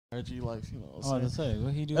YG likes, you know. What I'm saying? Say,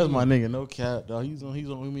 what he do? That's my nigga, no cap, dog. He's on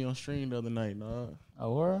with me on stream the other night, dog.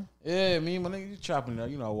 Oh, where? Yeah, me and my nigga, you chopping that.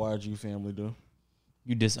 You know how YG family do.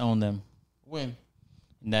 You disown them. When?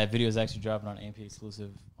 And that video is actually dropping on AMP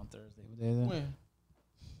exclusive on Thursday. What day is it? When?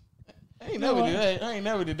 I ain't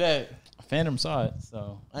never did that. Phantom saw it,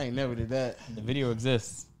 so I ain't never did that. the video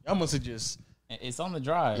exists. Y'all must have just. It's on the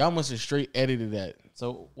drive. Y'all must have straight edited that.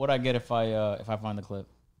 So what I get if I find the clip?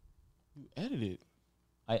 You edited.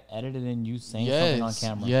 I edited in you saying something on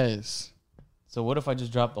camera. Yes. So what if I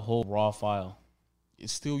just drop the whole raw file?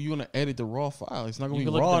 It's still you gonna edit the raw file. It's not gonna You be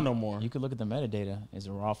could look raw at the- no more. You could look at the metadata. It's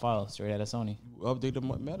a raw file straight out of Sony. You update the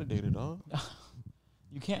metadata, dog.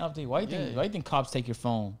 You can't update. Why do you think cops take your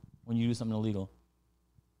phone when you do something illegal?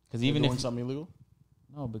 Because Even even doing if something illegal,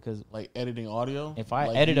 no, because like editing audio. if I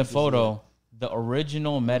like edit you a just photo, the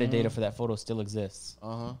original metadata for that photo still exists.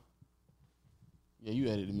 Yeah, you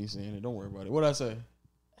edited me saying it. Don't worry about it. What'd I say?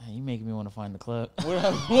 You making me want to find the clip. What'd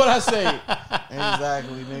I say?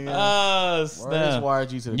 Exactly, nigga. Oh, snap.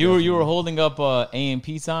 YG to the You were holding up a AMP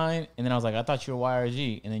sign, and then I was like, I thought you were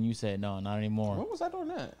YRG, and then you said no, not anymore. When was I doing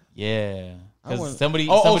that? Yeah, because somebody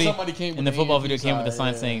came in the football video came with the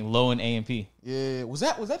sign yeah. saying low in AMP. Yeah, was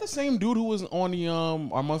that the same dude who was on the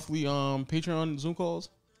our monthly Patreon Zoom calls?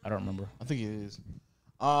 I don't remember. I think it is.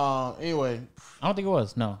 Anyway, I don't think it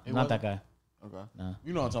was. No, It not wasn't? that guy. okay. No.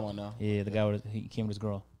 You know what I'm talking about now. Yeah, the guy he came with his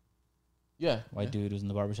girl. Yeah, White yeah. dude was in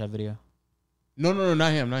the barbershop video. No,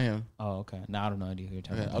 not him. Oh, okay. No, I don't know idea who you're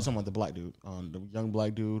talking Okay, I about. was talking about the black dude, the young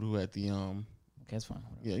black dude who had the Okay, that's fine.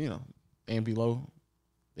 Whatever. yeah, you know, AMP low,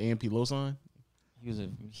 the AMP low sign.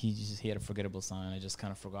 He had a forgettable sign. I just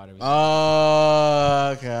kind of forgot everything.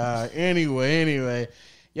 Okay. Anyway.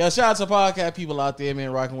 Yo, shout out to podcast people out there,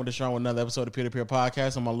 man, rocking with the show with another episode of Peer to Peer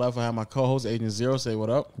Podcast. On my left, I have my co-host, Agent Zero. Say what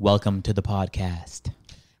up. Welcome to the podcast.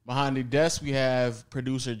 Behind the desk, we have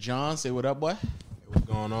producer John. Say what up, boy. Hey, what's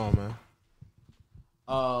going on, man?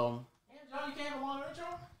 John, you came along, intro?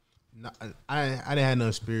 No, I didn't have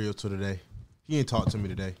no spiritual today. He ain't talk to me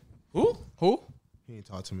today. Who? He ain't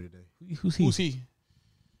talk to me today. Who's he? Who's he?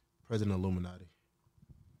 President Illuminati.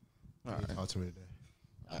 He All ain't right. talk to me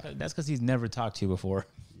today. That's because he's never talked to you before.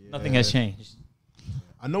 Yeah. Nothing has changed.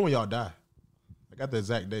 I know when y'all die. I got the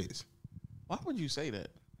exact dates. Why would you say that?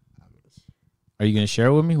 Are you gonna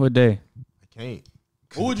share with me what day? I can't.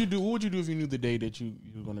 What would you do? What would you do if you knew the day that you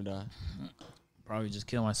were gonna die? Probably just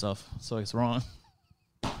kill myself, so it's wrong.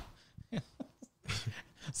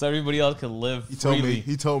 So everybody else can live freely.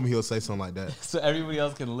 He told me he'll say something like that. So everybody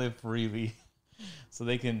else can live freely, so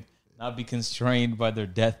they can not be constrained by their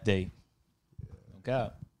death date. Okay.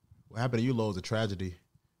 What happened to you, Lo, is a tragedy.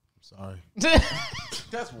 I'm sorry.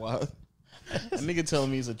 That's wild. A nigga telling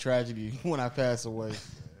me it's a tragedy when I pass away.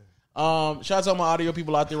 Shout out to all my audio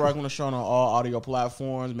people out there rocking the show on all audio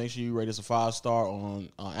platforms. Make sure you rate us a 5-star on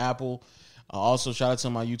Apple. Also, shout out to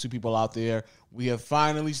my YouTube people out there. We have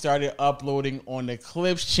finally started uploading on the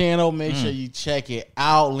Clips channel. Make sure you check it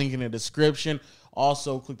out. Link in the description.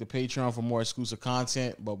 Also, click the Patreon for more exclusive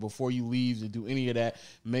content. But before you leave to do any of that,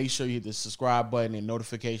 make sure you hit the subscribe button and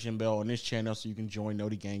notification bell on this channel so you can join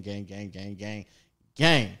Noti Gang.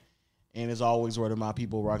 And as always, word of my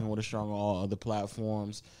people rocking with a strong on all other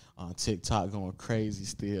platforms. TikTok going crazy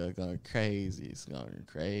still. It's going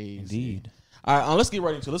crazy. Indeed. All right, let's get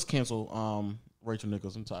right into it. Let's cancel Rachel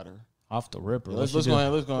Nichols. I'm tired of her. Off the ripper. Let's go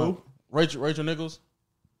ahead. Let's go. Rachel Nichols.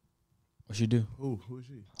 What she do? Who is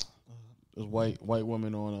she? This white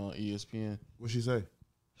woman on ESPN. What'd she say?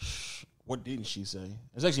 What didn't she say?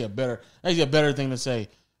 It's actually a better thing to say.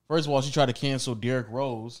 First of all, she tried to cancel Derrick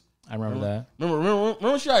Rose. I remember that.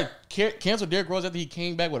 Remember she tried to cancel Derrick Rose after he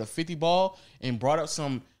came back with a 50 ball and brought up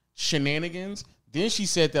some shenanigans. Then she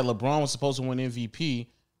said that LeBron was supposed to win MVP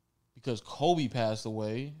because Kobe passed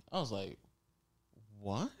away. I was like,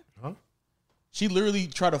 what? Huh? She literally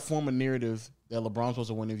tried to form a narrative that LeBron was supposed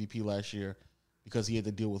to win MVP last year because he had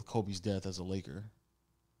to deal with Kobe's death as a Laker.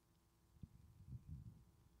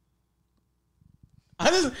 I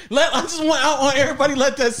want everybody to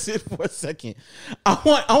let that sit for a second. I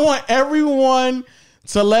want everyone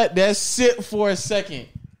to let that sit for a second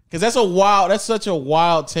because that's such a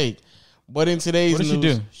wild take. But in today's What does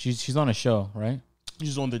news, she do? She's on a show, right?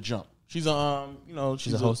 she's on The Jump. She's She's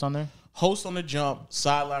a host on there. Host on The Jump,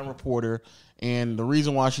 sideline reporter, and the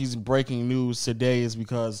reason why she's breaking news today is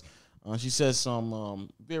because she says some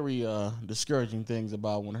very discouraging things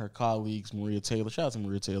about one of her colleagues, Maria Taylor. Shout out to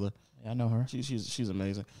Maria Taylor. Yeah, I know her. She's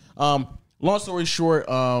amazing. Long story short,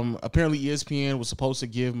 apparently ESPN was supposed to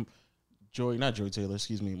give Maria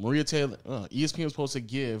Taylor. ESPN was supposed to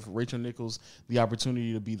give Rachel Nichols the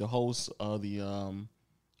opportunity to be the host of the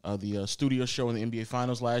the studio show in the NBA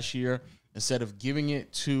Finals last year. Instead of giving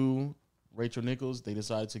it to Rachel Nichols, they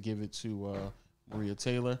decided to give it to Maria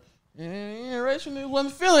Taylor. And Rachel Nichols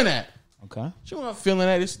wasn't feeling that. Okay. She wasn't feeling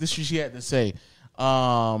that. This is what she had to say.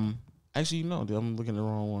 Actually, no, I'm looking at the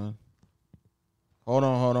wrong one. Hold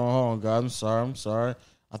on, guys. I'm sorry.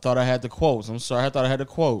 I thought I had the quotes. I'm sorry. I thought I had the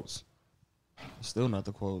quotes. Still not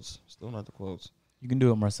the quotes. You can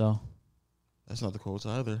do it, Marcel. That's not the quotes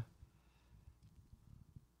either.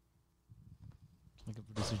 Look at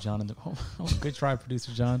producer John. Good try,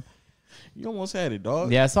 producer John. You almost had it,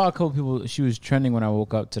 dog. Yeah, I saw a couple people. She was trending when I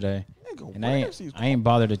woke up today. And I ain't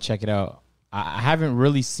bothered to check it out. I haven't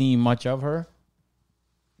really seen much of her.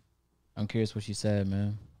 I'm curious what she said,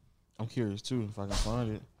 man. I'm curious, too, if I can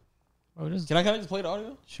find it. Oh, this Can I just play the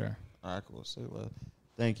audio? Sure. All right, cool. Say less.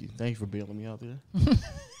 Thank you. Thank you for bailing me out there.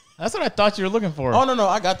 That's what I thought you were looking for. Oh, no.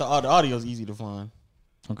 I got the audio is easy to find.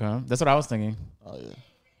 Okay. That's what I was thinking. Oh, yeah.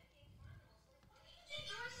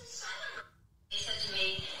 He said to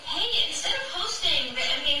me, hey, instead of hosting the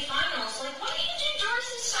NBA Finals, like, why don't you do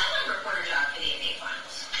Doris's silent reporter job for the NBA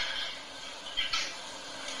Finals?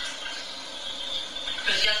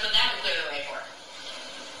 Because guess what that would clear the way for?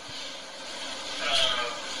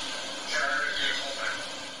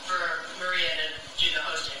 For Maria to do the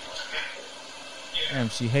hosting. Damn,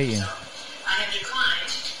 she hating. I have declined.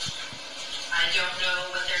 I don't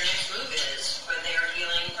know what their next move is, but they are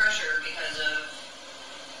feeling pressure because of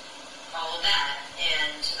all of that.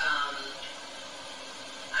 And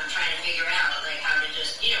I'm trying to figure out, like, how to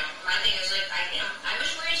just, my thing is, like, I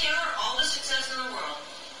wish Maria Taylor all the success in the world.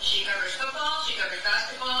 She covers football, she covers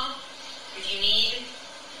basketball. If you need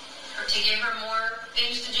her to give her more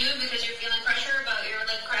things to do because you're feeling pressure about your,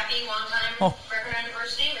 like, crappy long-time record on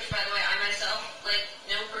diversity, which, by the way, I myself, like,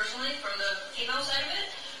 know personally from the female side of it,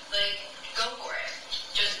 like, go for it.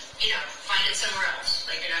 Just, find it somewhere else.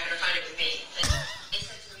 Like, you're not going to find it with me. Like, they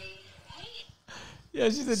said to me, hey. Yeah,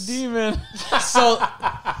 she's a demon.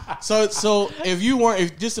 So if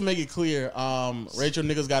just to make it clear, Rachel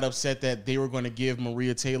Nichols got upset that they were going to give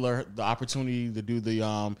Maria Taylor the opportunity to do the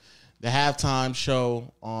halftime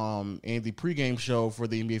show and the pregame show for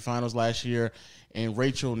the NBA Finals last year, and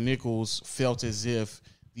Rachel Nichols felt as if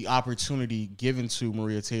the opportunity given to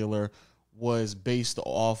Maria Taylor was based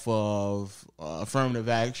off of affirmative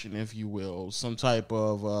action, if you will, some type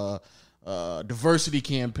of diversity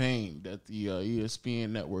campaign that the ESPN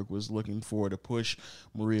network was looking for to push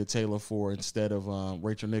Maria Taylor for instead of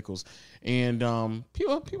Rachel Nichols. And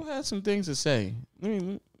people had some things to say. Let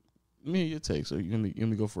me hear your take. So let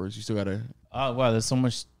me go first. You still got to... Wow, there's so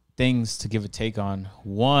much things to give a take on.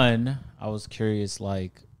 One, I was curious,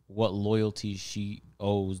 like, what loyalty she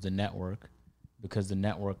owes the network, because the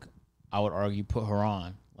network, I would argue, put her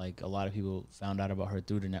on. Like, a lot of people found out about her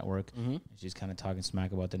through the network. Mm-hmm. She's kind of talking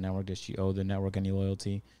smack about the network. Does she owe the network any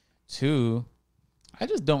loyalty? Two, I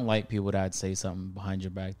just don't like people that say something behind your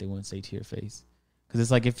back they wouldn't say to your face. Because it's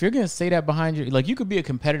like, if you're going to say that behind your... Like, you could be a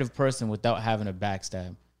competitive person without having a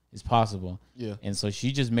backstab. It's possible. Yeah. And so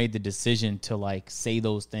she just made the decision to, like, say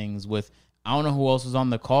those things with... I don't know who else was on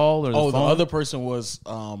the call or the phone. The other person was,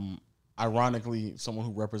 ironically, someone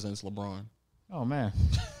who represents LeBron. Oh, man.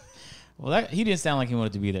 Well, he didn't sound like he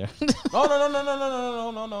wanted to be there. No.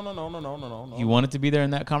 He wanted to be there in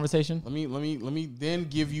that conversation? Let me then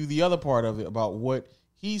give you the other part of it about what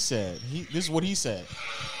he said. This is what he said.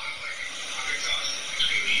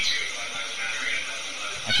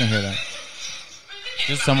 I can't hear that.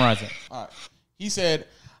 Just summarize it. All right. He said,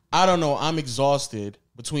 I don't know, I'm exhausted.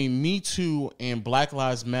 Between Me Too and Black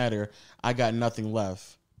Lives Matter, I got nothing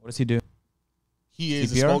left. What does he do? He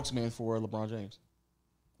is CPR? a spokesman for LeBron James.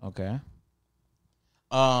 Okay.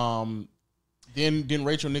 Then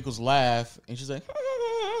Rachel Nichols laughed, and she's like,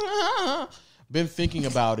 been thinking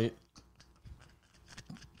about it.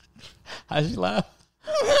 How'd she laugh?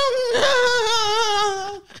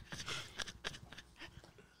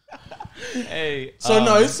 Hey. So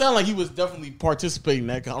no, it sounded like he was definitely participating in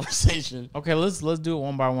that conversation. Okay, let's do it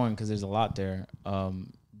one by one because there's a lot there.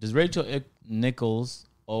 Does Rachel Nichols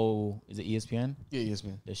owe? Is it ESPN? Yeah, yes,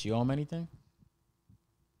 man. Does she owe him anything?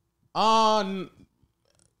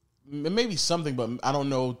 Maybe something, but I don't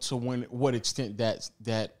know to what extent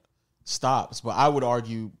that stops. But I would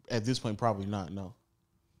argue at this point, probably not. No.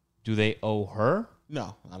 Do they owe her?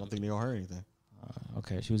 No, I don't think they owe her anything.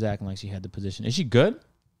 Okay, she was acting like she had the position. Is she good?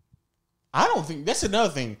 I don't think that's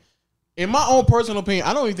another thing. In my own personal opinion,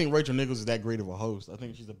 I don't even think Rachel Nichols is that great of a host. I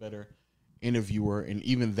think she's a better interviewer. And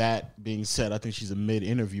even that being said, I think she's a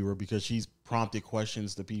mid-interviewer because she's prompted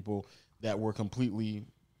questions to people that were completely,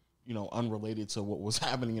 unrelated to what was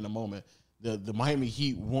happening in the moment. The Miami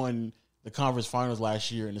Heat won the conference finals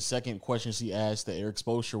last year, and the second question she asked to Eric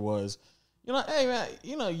Spoelstra was, hey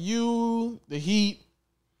man, the Heat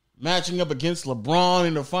matching up against LeBron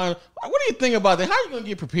in the final. What do you think about that? How are you gonna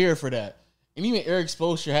get prepared for that? And even Eric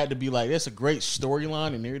Spoelstra had to be like, that's a great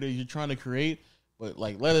storyline and narrative you're trying to create, but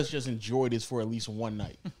like, let us just enjoy this for at least one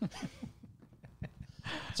night.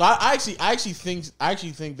 So I actually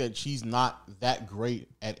think that she's not that great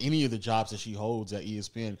at any of the jobs that she holds at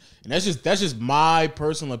ESPN, and that's just my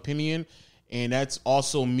personal opinion, and that's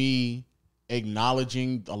also me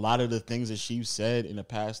acknowledging a lot of the things that she's said in the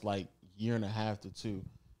past like year and a half to two,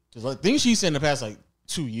 because like things she said in the past like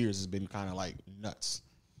 2 years has been kind of like nuts,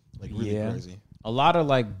 like really crazy. A lot of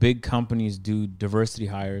like big companies do diversity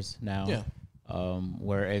hires now. Yeah,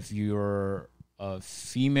 where if you're a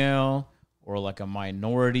female or like a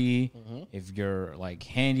minority, if you're like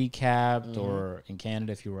handicapped, or in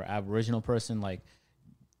Canada, if you were an Aboriginal person, like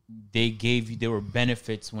there were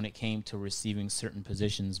benefits when it came to receiving certain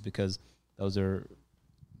positions, because those are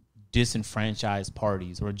disenfranchised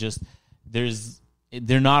parties, or just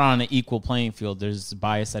they're not on an equal playing field. There's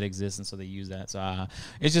bias that exists, and so they use that. So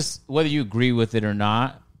it's just whether you agree with it or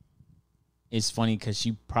not. It's funny because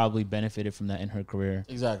she probably benefited from that in her career.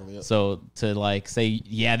 Exactly. Yeah. So to like say,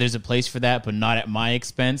 yeah, there's a place for that, but not at my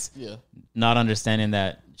expense. Yeah. Not understanding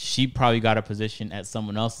that she probably got a position at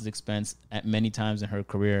someone else's expense at many times in her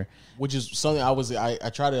career. Which is something I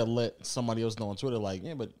try to let somebody else know on Twitter, like,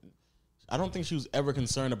 yeah, but I don't think she was ever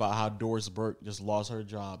concerned about how Doris Burke just lost her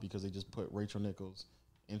job because they just put Rachel Nichols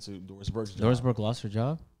into Doris Burke's job. Doris Burke lost her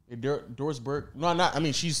job? Doris Burke,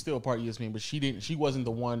 she's still a part of ESPN, but she wasn't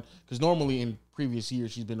the one, because normally in previous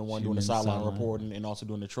years she's been the one doing the sideline reporting and also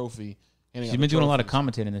doing the trophy. She's been doing a lot of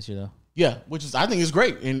commentating this year, though. Yeah, which is, I think, is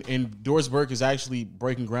great. And Doris Burke is actually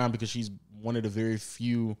breaking ground because she's one of the very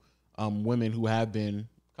few women who have been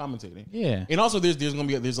commentating. Yeah, and also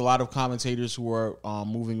there's a lot of commentators who are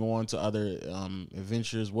moving on to other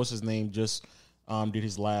adventures. What's his name? Just did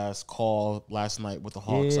his last call last night with the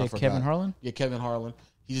Hawks. Yeah, I forgot. Kevin Harlan. Yeah, Kevin Harlan.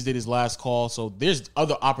 He just did his last call. So there's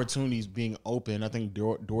other opportunities being open. I think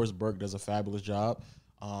Doris Burke does a fabulous job.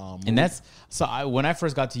 And that's so. When I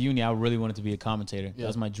first got to uni, I really wanted to be a commentator. Yeah. That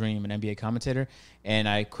was my dream, an NBA commentator. And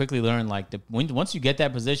I quickly learned like once you get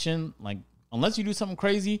that position, like unless you do something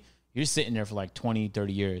crazy, you're sitting there for like 20,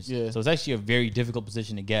 30 years. Yeah. So it's actually a very difficult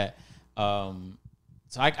position to get. So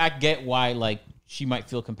I get why like she might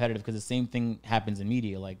feel competitive, because the same thing happens in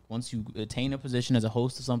media. Like once you attain a position as a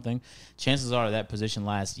host of something, chances are that position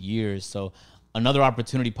lasts years. So another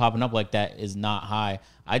opportunity popping up like that is not high.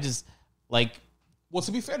 I just like. Well,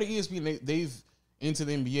 to be fair to ESPN, they've into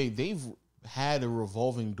the NBA, they've had a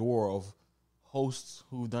revolving door of hosts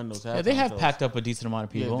who've done those. Yeah, they have packed up a decent amount of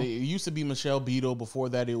people. Yeah, it used to be Michelle Beadle. Before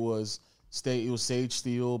that, it was Sage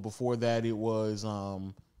Steele. Before that, it was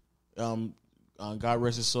God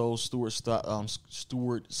rest his soul, Stuart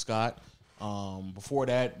Scott. Before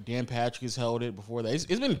that, Dan Patrick has held it. Before that, it's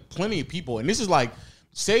been plenty of people, and this is like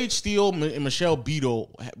Sage Steele and Michelle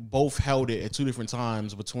Beadle both held it at two different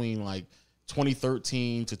times between like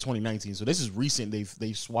 2013 to 2019. So this is recent. They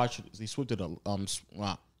switched it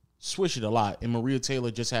a lot. And Maria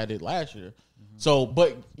Taylor just had it last year. Mm-hmm. So,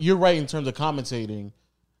 but you're right in terms of commentating.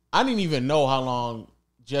 I didn't even know how long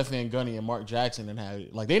Jeff Van Gundy and Mark Jackson didn't have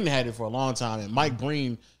it. Like they didn't have it for a long time, and Mike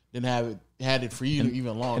Breen didn't have it. Had it for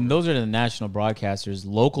even longer. And those are the national broadcasters.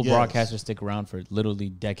 Local broadcasters stick around for literally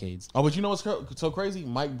decades. Oh, but you know what's so crazy?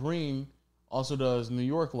 Mike Breen also does New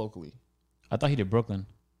York locally. I thought he did Brooklyn.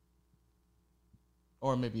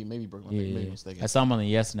 Or maybe Brooklyn. Yeah, maybe mistaken. I saw him on the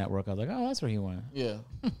Yes Network. I was like, oh, that's where he went. Yeah.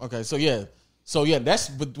 Okay. So yeah, that's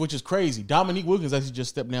which is crazy. Dominique Wilkins actually just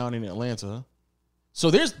stepped down in Atlanta. So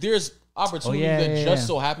there's opportunity that just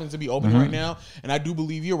so happens to be open right now, and I do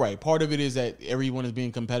believe you're right. Part of it is that everyone is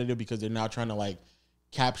being competitive because they're now trying to like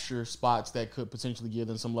capture spots that could potentially give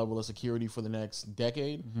them some level of security for the next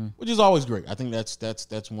decade, which is always great. I think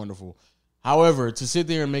that's wonderful. However, to sit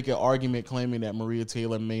there and make an argument claiming that Maria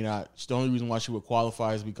Taylor may not, the only reason why she would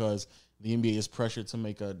qualify is because the NBA is pressured to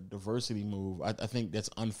make a diversity move. I think that's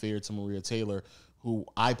unfair to Maria Taylor, who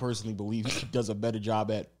I personally believe does a better job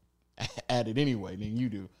at it anyway than you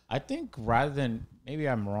do. I think rather than, maybe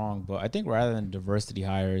I'm wrong, but I think rather than diversity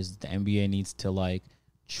hires, the NBA needs to like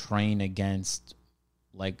train against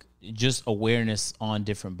like just awareness on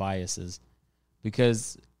different biases.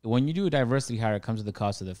 Because when you do a diversity hire, it comes at the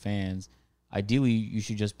cost of the fans. Ideally, you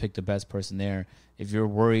should just pick the best person there. If you're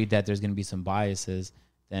worried that there's going to be some biases,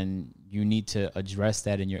 then you need to address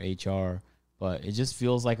that in your HR. But it just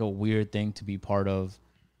feels like a weird thing to be part of,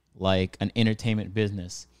 like an entertainment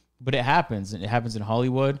business. But it happens. It happens in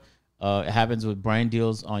Hollywood. It happens with brand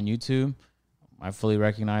deals on YouTube. I fully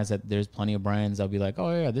recognize that there's plenty of brands that'll be like,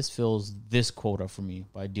 oh yeah, this fills this quota for me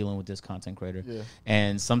by dealing with this content creator. Yeah.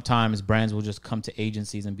 And sometimes brands will just come to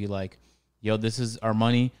agencies and be like, yo, this is our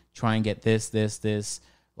money. Try and get this.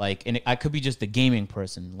 Like, and I could be just a gaming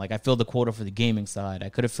person. Like, I filled the quota for the gaming side. I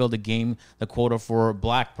could have filled the quota for a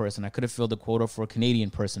black person. I could have filled the quota for a Canadian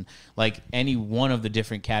person. Like, any one of the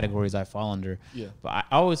different categories I fall under. Yeah. But I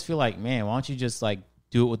always feel like, man, why don't you just, like,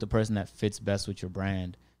 do it with the person that fits best with your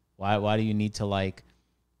brand? Why do you need to, like...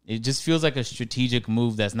 It just feels like a strategic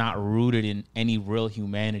move that's not rooted in any real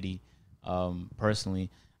humanity, personally.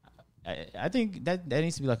 I think that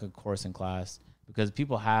needs to be, like, a course in class. Because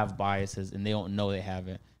people have biases and they don't know they have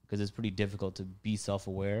it, because it's pretty difficult to be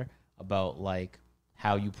self-aware about like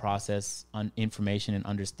how you process information and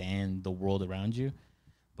understand the world around you.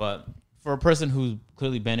 But for a person who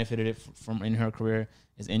clearly benefited it from in her career,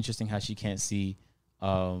 it's interesting how she can't see,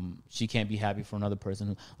 she can't be happy for another person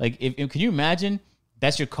who, like, if can you imagine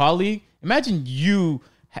that's your colleague? Imagine you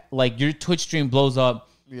like your Twitch stream blows up,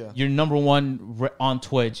 you're number one on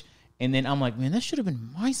Twitch. And then I'm like, man, that should have been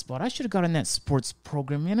my spot. I should have gotten that sports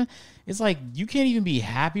program, man. It's like, you can't even be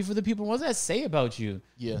happy for the people. What does that say about you?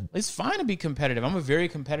 Yeah. It's fine to be competitive. I'm a very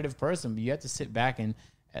competitive person, but you have to sit back and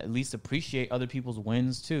at least appreciate other people's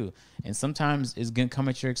wins too. And sometimes it's going to come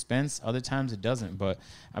at your expense. Other times it doesn't. But,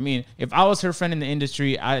 I mean, if I was her friend in the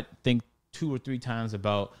industry, I'd think 2 or 3 times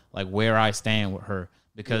about, like, where I stand with her.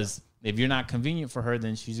 Because if you're not convenient for her,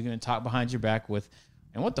 then she's going to talk behind your back with...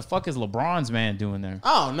 And what the fuck is LeBron's man doing there?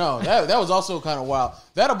 I don't know. That was also kind of wild.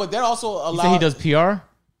 But that also allowed. You say he does PR?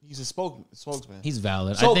 He's a spokesman. He's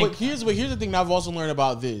valid. So, I think, but here's the thing that I've also learned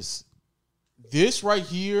about this. This right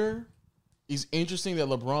here is interesting that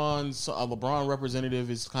LeBron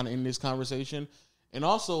representative is kind of in this conversation, and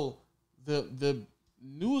also the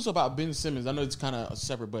news about Ben Simmons. I know it's kind of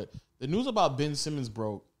separate, but the news about Ben Simmons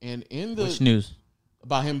broke, and in the which news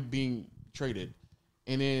about him being traded,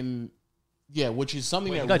 and then. Yeah, which is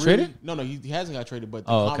something that he got really, traded? No, he hasn't got traded, but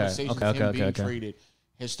the conversation of him being traded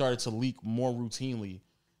has started to leak more routinely,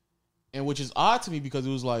 and which is odd to me because it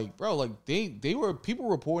was like, bro, like they were people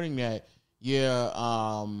reporting that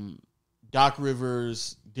Doc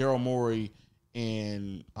Rivers, Daryl Morey,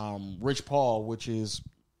 and Rich Paul, which is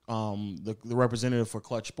the representative for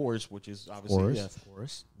Clutch Sports, which is obviously of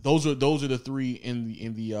course. Those are the three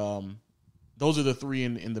in the Those are the three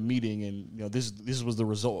in the meeting, and you know this was the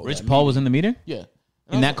result. Rich Paul was in the meeting. Yeah,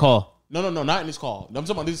 in that call. No, not in this call. I'm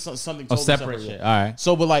talking about this is something totally separate shit. All right.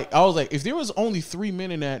 So, but like I was like, if there was only 3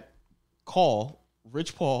 men in that call,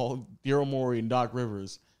 Rich Paul, Daryl Morey, and Doc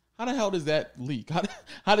Rivers, how the hell does that leak?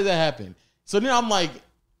 How did that happen? So then I'm like,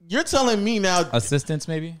 you're telling me now assistants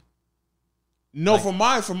maybe? No,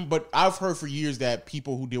 but I've heard for years that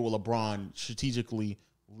people who deal with LeBron strategically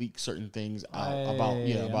leak certain things out about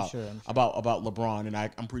LeBron, and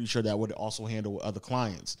I'm pretty sure that would also handle with other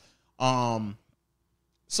clients.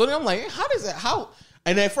 So then I'm like,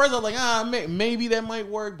 and at first I was like, maybe that might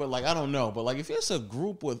work, but like I don't know. But like if it's a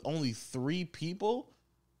group with only 3 people,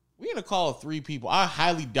 we're gonna call 3 people. I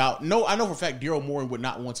highly doubt. No, I know for a fact Daryl Morey would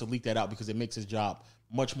not want to leak that out because it makes his job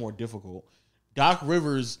much more difficult. Doc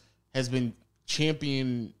Rivers has been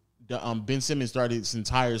champion. Ben Simmons started this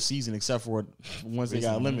entire season except for once they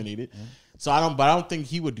got eliminated. Yeah. So I don't think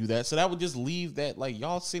he would do that. So that would just leave that like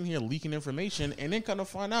y'all sitting here leaking information and then kind of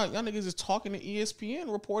find out y'all niggas is talking to ESPN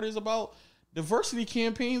reporters about diversity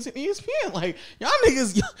campaigns in ESPN. Like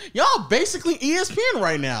y'all basically ESPN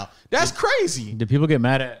right now. That's crazy. Did people get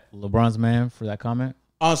mad at LeBron's man for that comment?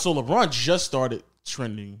 So LeBron just started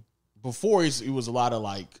trending. Before it was a lot of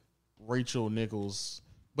like Rachel Nichols.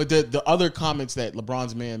 But the other comments that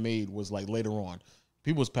LeBron's man made was like later on.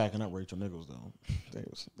 People was packing up Rachel Nichols though. They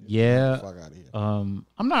yeah. Fuck out of here. I'm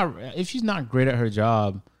not. If she's not great at her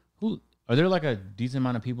job, are there like a decent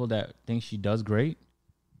amount of people that think she does great?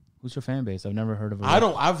 Who's her fan base? I've never heard of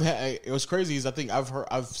her. It was crazy. Is I think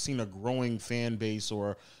I've seen a growing fan base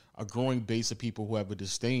or a growing base of people who have a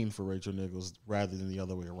disdain for Rachel Nichols rather than the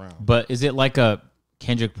other way around. But is it like a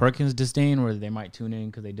Kendrick Perkins disdain where they might tune in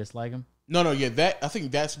because they dislike him? No, yeah, I think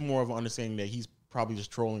that's more of an understanding that he's probably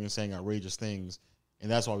just trolling and saying outrageous things, and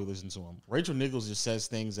that's why we listen to him. Rachel Nichols just says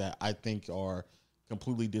things that I think are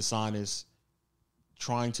completely dishonest,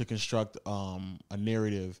 trying to construct a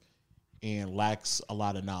narrative, and lacks a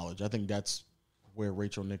lot of knowledge. I think that's where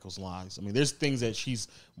Rachel Nichols lies. I mean, there's things that she's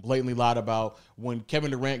blatantly lied about. When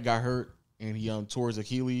Kevin Durant got hurt and he tore his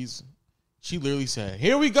Achilles, she literally said,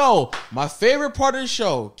 "Here we go, my favorite part of the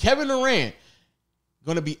show, Kevin Durant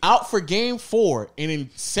going to be out for game 4," and then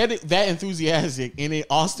said it that enthusiastic, and then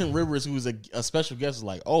Austin Rivers, who was a special guest, was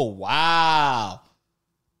like, "Oh wow,"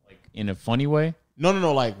 like in a funny way.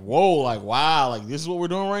 No. Like, whoa, like, wow, like this is what we're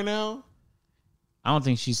doing right now. I don't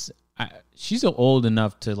think she's old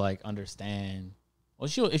enough to like understand. Well,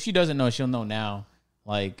 if she doesn't know, she'll know now.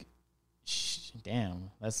 Like, damn,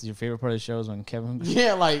 that's your favorite part of the show is when Kevin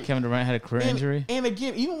Durant had a career injury. And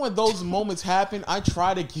again, even when those moments happen, I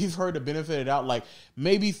try to give her the benefit of the doubt. Like,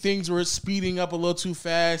 maybe things were speeding up a little too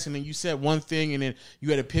fast, and then you said one thing, and then you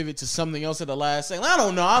had to pivot to something else at the last second. I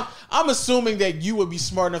don't know. I'm assuming that you would be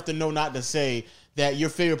smart enough to know not to say that your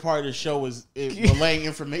favorite part of the show is relaying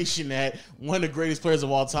information that one of the greatest players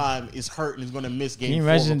of all time is hurt and is going to miss game 4. Can you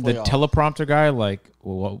imagine the teleprompter guy? Like,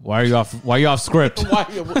 well, why are you off script?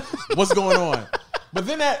 What's going on? But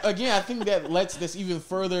then that again, I think that's even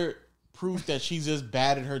further proof that she's just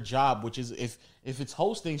bad at her job. Which is if it's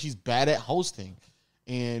hosting, she's bad at hosting.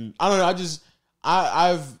 And I don't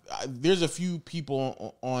know. There's a few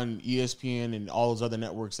people on ESPN and all those other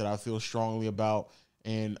networks that I feel strongly about.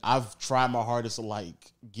 And I've tried my hardest to like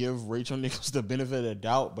give Rachel Nichols the benefit of the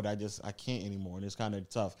doubt, but I can't anymore, and it's kind of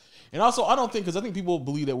tough. And also, I think people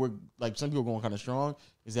believe that we're like some people are going kind of strong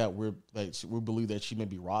is that we believe that she may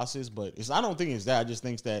be Ross's, but I don't think it's that. I just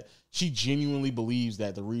think that she genuinely believes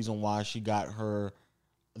that the reason why she got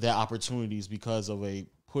that opportunity is because of a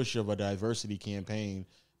push of a diversity campaign.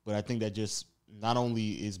 But I think that just not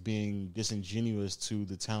only is being disingenuous to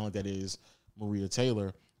the talent that is Maria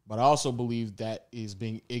Taylor. But I also believe that is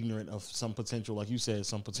being ignorant of some potential, like you said,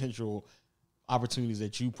 some potential opportunities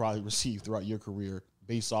that you probably received throughout your career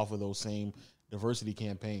based off of those same diversity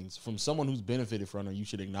campaigns. From someone who's benefited from it, you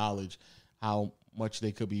should acknowledge how much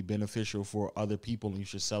they could be beneficial for other people, and you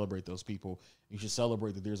should celebrate those people. You should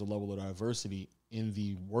celebrate that there's a level of diversity in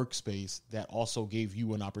the workspace that also gave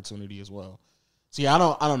you an opportunity as well. See, I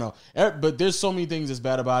don't know. But there's so many things that's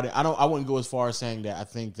bad about it. I wouldn't go as far as saying that I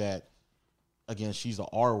think that, again, she's the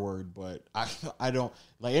R word, but I don't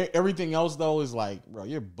like everything else though is like, bro,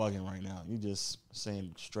 you're bugging right now. You're just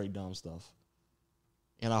saying straight dumb stuff.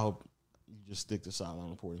 And I hope you just stick to sideline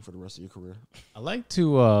reporting for the rest of your career. I like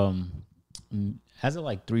to as of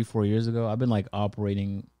like 3-4 years ago, I've been like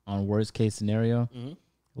operating on worst case scenario. Mm-hmm.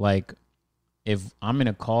 Like if I'm in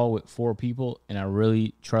a call with 4 people and I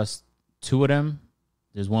really trust 2 of them,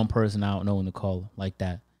 there's one person I don't know in the call like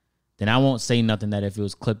that. Then I won't say nothing that if it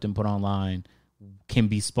was clipped and put online can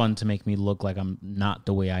be spun to make me look like I'm not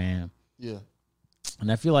the way I am. Yeah.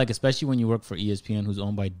 And I feel like, especially when you work for ESPN, who's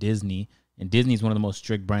owned by Disney, and Disney is one of the most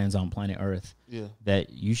strict brands on planet Earth, that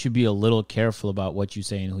you should be a little careful about what you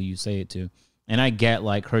say and who you say it to. And I get,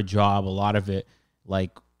 like, her job, a lot of it,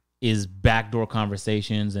 like, is backdoor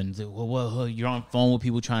conversations and you're on phone with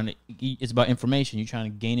people trying to, it's about information. You're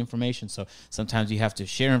trying to gain information. So sometimes you have to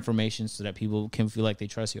share information so that people can feel like they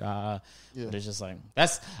trust you. But it's just like,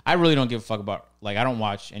 I really don't give a fuck about, like, I don't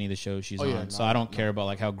watch any of the shows she's on. So I don't care about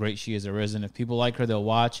like how great she is or isn't. If people like her, they'll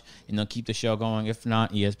watch and they'll keep the show going. If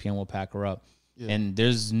not, ESPN will pack her up. Yeah. And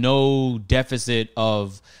there's no deficit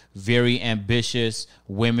of very ambitious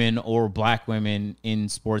women or black women in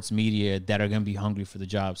sports media that are going to be hungry for the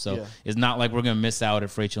job. So it's not like we're going to miss out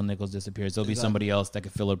if Rachel Nichols disappears. There'll be somebody else that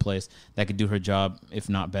could fill her place, that could do her job, if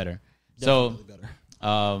not better. Definitely better.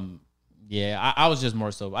 I was just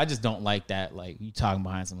more so. I just don't like that. Like, you talking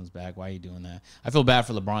behind someone's back. Why are you doing that? I feel bad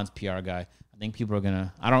for LeBron's PR guy. I think people are going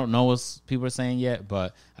to, I don't know what people are saying yet,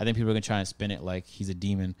 but I think people are going to try and spin it like he's a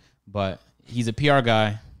demon. But he's a PR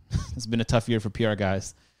guy. It's been a tough year for PR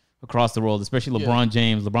guys across the world, especially LeBron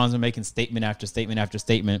James. LeBron's been making statement after statement after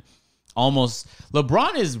statement.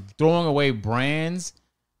 LeBron is throwing away brand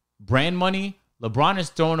money. LeBron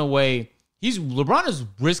is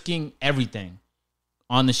risking everything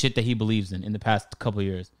on the shit that he believes in the past couple of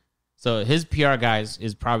years. So his PR guys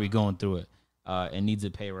is probably going through it and needs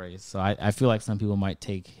a pay raise. So I feel like some people might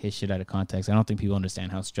take his shit out of context. I don't think people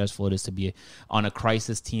understand how stressful it is to be on a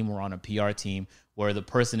crisis team or on a PR team where the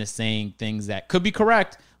person is saying things that could be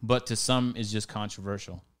correct, but to some is just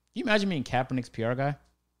controversial. Can you imagine being Kaepernick's PR guy?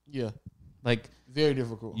 Yeah. Like, very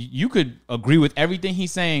difficult. You could agree with everything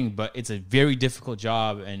he's saying, but it's a very difficult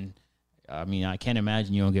job. And I mean, I can't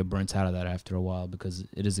imagine you don't get burnt out of that after a while because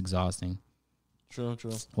it is exhausting. True.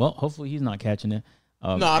 Well, hopefully he's not catching it.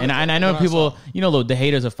 I know people, the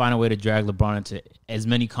haters will find a way to drag LeBron into as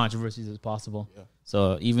many controversies as possible. Yeah.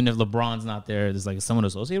 So even if LeBron's not there, there's like someone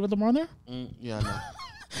associated with LeBron there. Yeah, I know.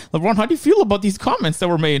 LeBron, how do you feel about these comments that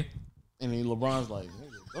were made? And then LeBron's like,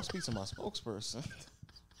 go speak to my spokesperson.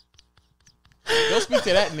 Go speak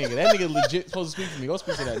to that nigga. That nigga legit supposed to speak to me. Go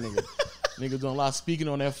speak to that nigga. Nigga doing a lot of speaking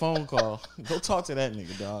on that phone call. Go talk to that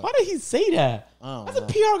nigga, dog. Why did he say that? As a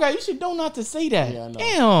PR guy, you should know not to say that. Yeah, I know.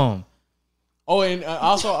 Damn. Oh, and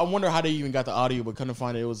also, I wonder how they even got the audio, but couldn't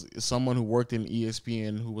find it. It was someone who worked in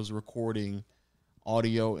ESPN who was recording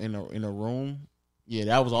audio in a room. Yeah,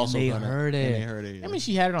 that was also they gonna, heard and it. They heard it. I mean,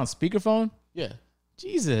 she had it on speakerphone. Yeah.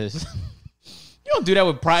 Jesus, you don't do that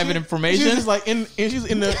with private information. She's just like she's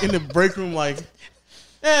in the break room like,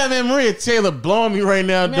 yeah, man, Maria Taylor blowing me right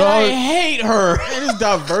now, Man, dog. I hate her. Man, this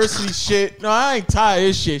diversity shit. No, I ain't tired of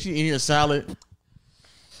this shit. She in here silent.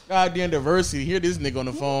 Goddamn diversity. Hear this nigga on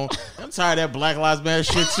the phone. I'm tired of that Black Lives Matter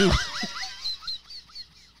shit too.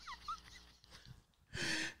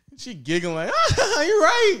 She giggling like, you're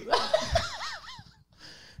right.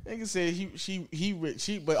 Nigga said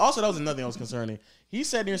she, but also that was another thing that was concerning. He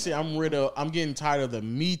sat there and said, I'm getting tired of the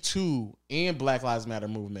Me Too and Black Lives Matter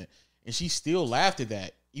movement. And she still laughed at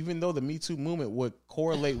that, even though the Me Too movement would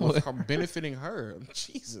correlate with her benefiting her.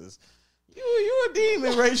 Jesus. You a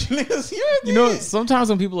demon, Rachel. Niggas. You're a demon. You know, sometimes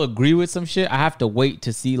when people agree with some shit, I have to wait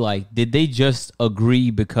to see, like, did they just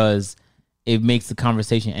agree because it makes the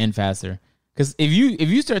conversation end faster? Because if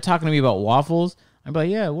you start talking to me about waffles, I'm like,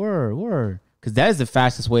 yeah, word. Because that is the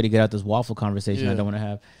fastest way to get out this waffle conversation I don't want to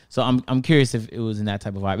have. So I'm curious if it was in that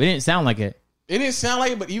type of vibe. It didn't sound like it. It didn't sound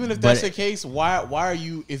like it, but even if that's the case, why are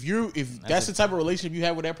you, if that's the type of relationship you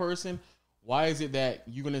have with that person, why is it that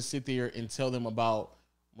you're going to sit there and tell them about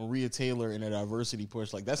Maria Taylor and a diversity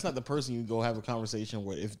push? Like, that's not the person you go have a conversation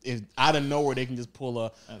with. If out of nowhere they can just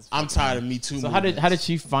pull I'm tired of Me Too. So how did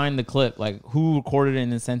she find the clip? Like, who recorded it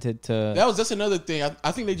and then sent it to? That's another thing.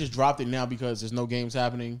 I think they just dropped it now because there's no games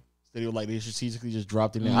happening. They were like, they strategically just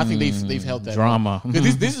dropped it now. I think they've held that drama.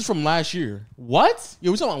 This is from last year. What?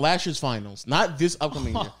 Yeah, we're talking about last year's finals, not this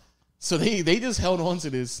upcoming year. So they just held on to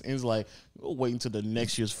this and it's like, we'll wait until the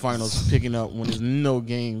next year's finals picking up when there's no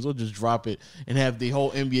games. We'll just drop it and have the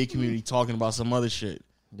whole NBA community talking about some other shit.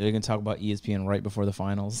 They're gonna talk about ESPN right before the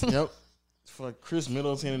finals. Yep. Fuck, Chris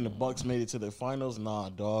Middleton and the Bucks made it to the finals. Nah,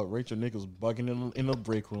 dog. Rachel Nichols bugging in the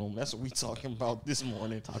break room. That's what we talking about this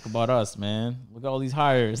morning. Talk about us, man. Look at all these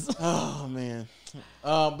hires. Oh man.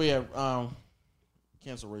 But yeah,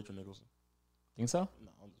 cancel Rachel Nichols. Think so?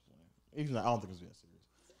 No, I'm just playing. Even I don't think it's that serious.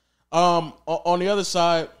 On the other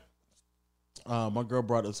side, my girl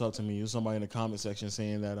brought this up to me. There was somebody in the comment section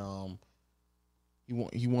saying that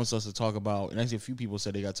he wants us to talk about, and actually a few people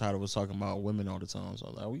said they got tired of us talking about women all the time. So I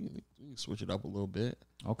was like, we can switch it up a little bit.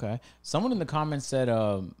 Okay. Someone in the comments said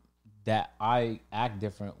that I act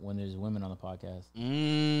different when there's women on the podcast.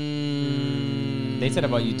 They said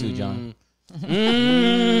about you too, John. But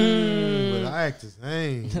I act the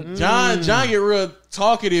same. John get real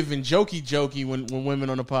talkative and jokey when women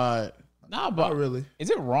on the pod. Nah, but Not really. Is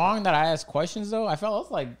it wrong that I ask questions though? I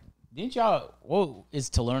felt like, didn't y'all? Well, it's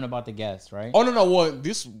to learn about the guests, right? Oh no!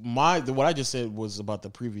 What I just said was about the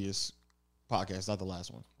previous podcast, not the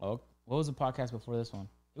last one. Oh, what was the podcast before this one?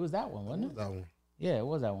 It was that one, wasn't it? That one. Yeah, it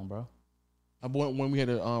was that one, bro. When we had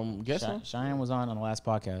a guest one? Cheyenne was on the last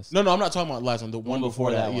podcast. No, I'm not talking about the last one. The one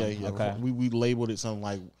before that. one. Yeah. Okay. We labeled it something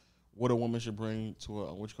like what a woman should bring to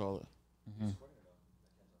a, what you call it?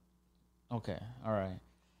 Okay, all right.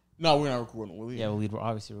 No, we're not recording. We're We're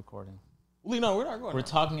obviously recording. no, we're not recording. We're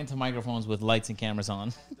talking into microphones with lights and cameras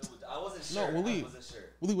on. I wasn't sure. No, Waleed. I wasn't sure.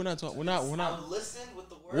 We're not talking. We're not. I listened with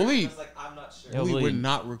the word. Waleed. I was like, I'm not sure. Yo, We're Waleed.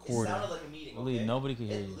 not It recording. sounded like a meeting. Waleed, Okay? nobody could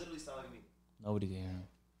hear It you. literally sounded like a meeting. Nobody can hear him.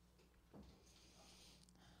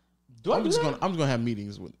 I'm just gonna have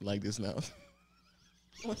meetings with like this now.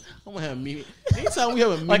 I'm gonna have a meeting. Anytime we have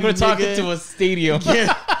a meeting, Like we're talking nigga, to a stadium.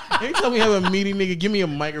 Yeah. Anytime we have a meeting, nigga, give me a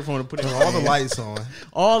microphone to put it All the lights on.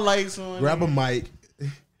 all lights on. Grab a mic.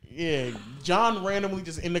 Yeah, John randomly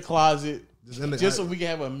just in the closet just so we can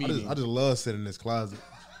have a meeting. I just love sitting in this closet.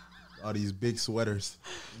 All these big sweaters.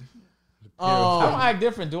 I don't act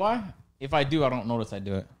different, do I? If I do, I don't notice I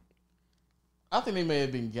do it. I think they may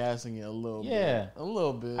have been gassing it a little bit. Yeah. A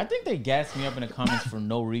little bit. I think they gassed me up in the comments for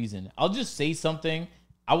no reason. I'll just say something.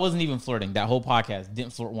 I wasn't even flirting. That whole podcast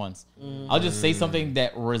didn't flirt once. I'll just say something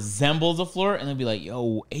that resembles a flirt and then be like,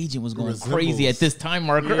 yo, agent was going crazy at this time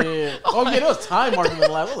marker. Yeah. Oh, yeah, there was time marking in the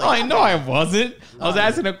last. I know I wasn't. I was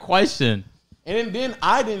asking a question. And then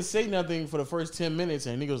I didn't say nothing for the first 10 minutes,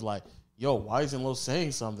 and nigga was like, yo, why isn't Lo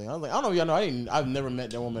saying something? I was like, I don't know if y'all know, I've never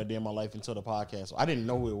met that woman a day in my life until the podcast. So I didn't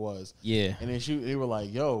know who it was. Yeah. And then they were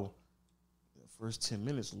like, yo, the first 10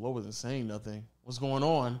 minutes, Lo wasn't saying nothing. What's going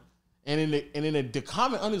on? And then the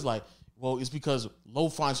comment on is like, well, it's because Lo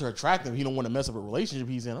finds her attractive. He don't want to mess up a relationship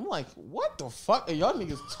he's in. I'm like, what the fuck are y'all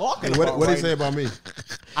niggas talking about? What did he say about me?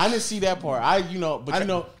 I didn't see that part. I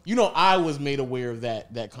was made aware of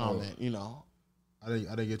that comment, you know. I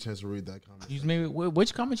didn't get a chance to read that comment. You was made,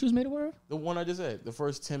 which comment you was made aware of? The one I just said, the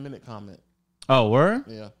first 10-minute comment. Oh, word?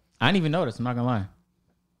 Yeah. I didn't even notice. I'm not going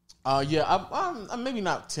to lie. Yeah, I'm maybe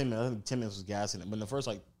not 10 minutes. I think 10 minutes was gassing it, but in the first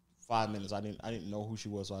like 5 minutes. I didn't know who she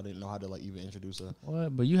was, so I didn't know how to like even introduce her.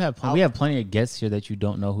 What? But you have we have plenty of guests here that you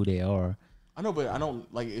don't know who they are. I know, but I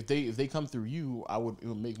don't like if they come through you. It would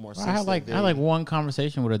make more sense. I had like one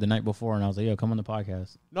conversation with her the night before, and I was like, "Yo, come on the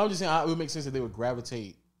podcast." No, I'm just saying it would make sense that they would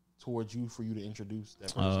gravitate towards you for you to introduce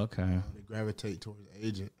that person. Oh, okay. They gravitate towards the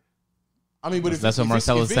agent. I mean, but That's what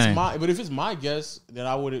Marcelo's saying. But if it's my guess, then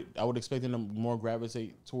I would expect them to more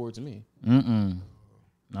gravitate towards me.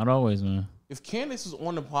 Not always, man. If Candace is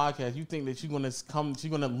on the podcast, you think that she's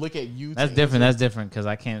gonna look at you? That's different. That's different because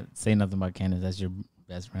I can't say nothing about Candace. That's your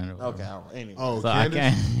best friend. Okay, all right. Anyway, Oh, So Candace? I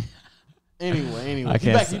can't. anyway. I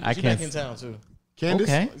can't. She's I back can't. in town too. Candace?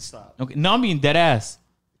 Okay. Stop. Okay. No, I'm being dead ass.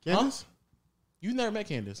 Candace? You never met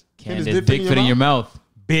Candace. Candace, Candace dick fit in your mouth,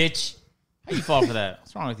 bitch. How you fall for that?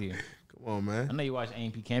 What's wrong with you? Come on, I man. know you watch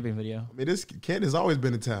AMP camping video. I mean, this Candace always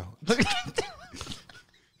been in town.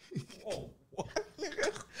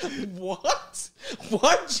 What?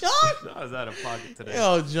 What, John? I was out of pocket today.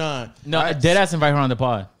 Yo, John. No, dead ass invite her on the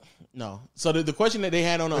pod. No. So the question that they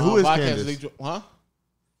had on the Who is podcast, Candace?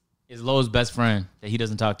 Is Lowe's best friend that he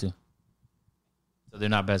doesn't talk to. So they're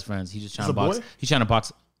not best friends. He's just trying It's to a box. boy? He's trying to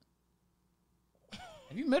box.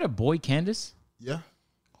 Have you met a boy, Candace? Yeah.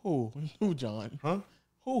 Who, John? Huh?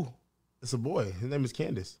 Who? It's a boy. His name is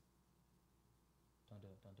Candace. Don't do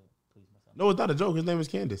it, please. No, it's not a joke. His name is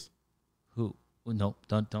Candace. Who? Oh, no,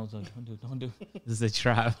 don't do. This is a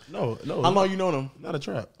trap. No. How long you known him? Not a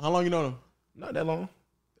trap. How long you known him? Not that long.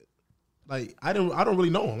 Like I don't really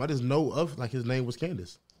know him. I just know of like his name was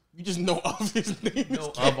Candace. You just know of his name.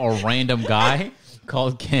 Of a random guy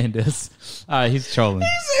called Candace. He's trolling.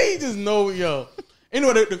 He just know, yo.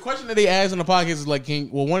 Anyway, the question that they asked on the podcast is like,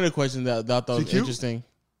 one of the questions that I thought was cute? interesting.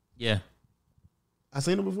 Yeah. I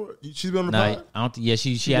seen her before. She's been on the No, pod I don't. Yeah,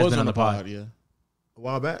 she has was been on the pod. yeah. a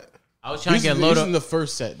while back. I was trying to get This Loda. is the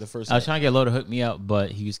first set. The first. I was set. trying to get Loda to hook me up, but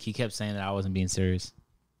he kept saying that I wasn't being serious.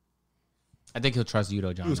 I think he'll trust you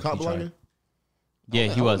though, John. He was if you cop try. blocking. Yeah,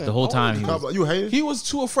 he was the whole time. He was. You hated? He was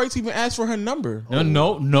too afraid to even ask for her number.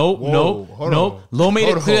 No. Whoa, hold on. Lo made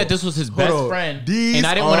it Hold clear on. that this was his Hold best on. friend, These and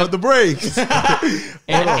I didn't are want the to. breaks.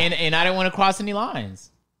 And I didn't want to cross any lines.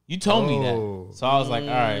 You told me Oh. that, so I was like, all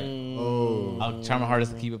right, Oh. I'll try my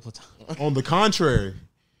hardest to keep it platonic. On the contrary,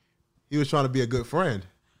 he was trying to be a good friend.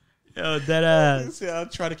 Yo, dead ass. See, I'll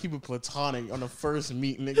try to keep it platonic on the first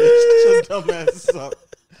meet, nigga. Shut your dumb ass up.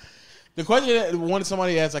 The question that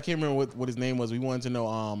somebody asked, I can't remember what his name was. We wanted to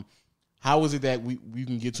know, how is it that we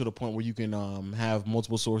can get to the point where you can have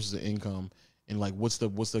multiple sources of income, and like what's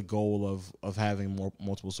the goal of having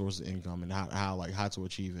multiple sources of income, and how to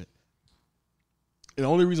achieve it. And the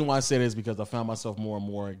only reason why I say that is because I found myself more and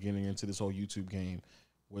more getting into this whole YouTube game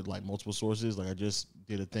with like multiple sources. Like I just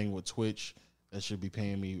did a thing with Twitch that should be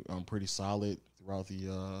paying me pretty solid throughout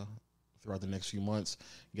the next few months.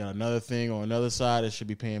 You got another thing on another side that should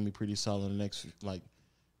be paying me pretty solid in the next like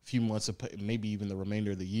few months, maybe even the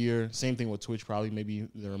remainder of the year. Same thing with Twitch, probably maybe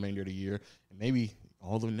the remainder of the year, and maybe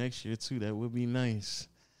all of next year too. That would be nice.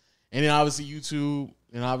 And then obviously YouTube,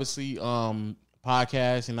 and obviously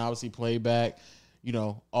podcasts, and obviously playback. You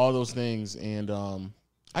know, all those things. And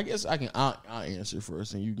I guess I'll answer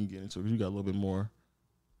first, and you can get into it because you got a little bit more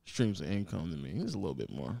streams of income than me. It's a little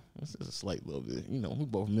bit more. It's a slight little bit. You know, we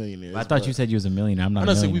both millionaires. I thought you said you was a millionaire. I'm not. I'm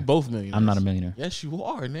a not saying millionaire. we both millionaires. I'm not a millionaire. Yes, you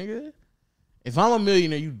are, nigga. If I'm a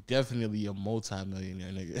millionaire, you definitely a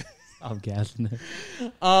multi-millionaire, nigga. I'm gassing it.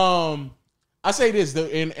 I say this though,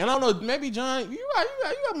 and I don't know, maybe John, you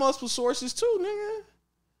got multiple sources too, nigga.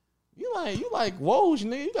 You like whoa,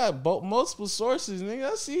 nigga. You got multiple sources,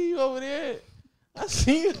 nigga. I see you over there. I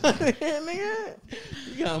see you over there, nigga.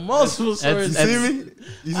 You got multiple sources. You see me?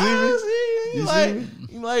 You see me? You You like see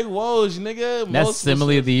you like whoa, nigga. That's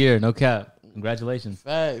simile of the year. No cap. Congratulations.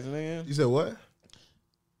 Facts, nigga. You said what?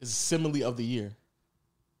 It's a simile of the year.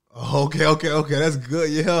 Oh, okay. That's good.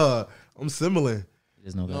 Yeah, I'm similar.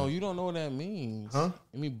 There's no. No, you don't know what that means. Huh?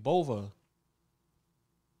 I mean bova.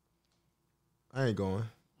 I ain't going.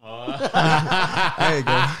 I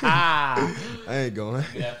ain't going.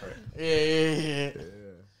 Yeah.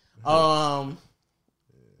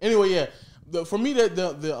 Anyway, yeah. For me,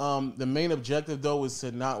 the main objective though is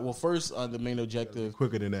to not. Well, first, the main objective.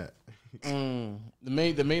 Quicker than that.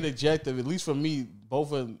 The main objective, at least for me,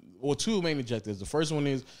 two main objectives. The first one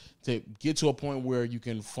is to get to a point where you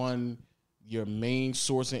can fund your main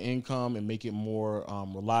source of income and make it more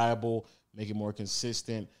reliable, make it more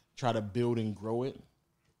consistent. Try to build and grow it.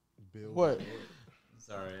 What?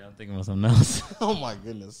 Sorry, I'm thinking about something else. Oh my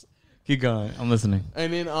goodness. Keep going. I'm listening.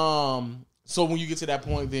 And then, so when you get to that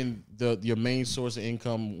point, then your main source of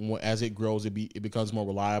income, as it grows, it becomes more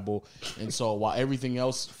reliable. And so while everything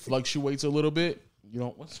else fluctuates a little bit, You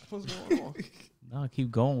don't. What's going on? No,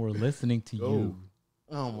 keep going. We're listening to you.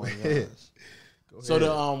 Oh my ahead. gosh. So the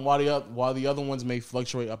while the other ones may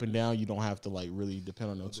fluctuate up and down, you don't have to like really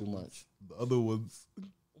depend on them too much. The other ones.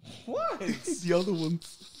 What? The other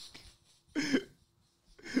ones.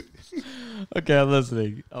 Okay, I'm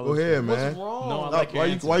listening. Go ahead, man. What's wrong? No, I like your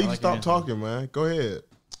answer. Why I you like stop your answer. talking, man? Go ahead.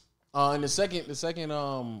 And the second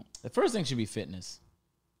The first thing should be fitness.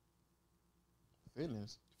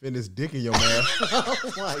 fitness. Fitness dick in your mouth.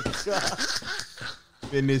 Oh my god.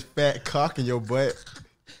 Fitness fat cock in your butt.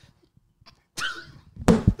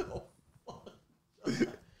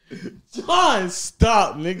 John,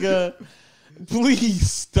 stop, nigga.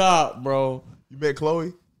 Please stop, bro. You met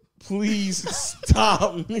Chloe? Please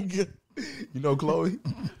stop, nigga. You know Chloe?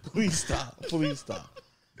 Please stop. Please stop.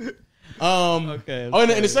 Okay. Oh,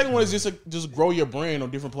 and the second one is just grow your brand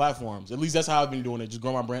on different platforms. At least that's how I've been doing it. Just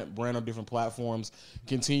grow my brand on different platforms.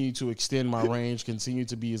 Continue to extend my range. Continue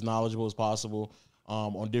to be as knowledgeable as possible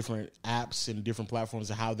on different apps and different platforms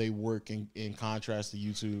and how they work in contrast to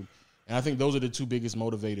YouTube. And I think those are the two biggest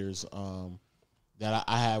motivators that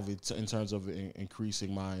I have in terms of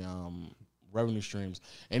increasing my revenue streams.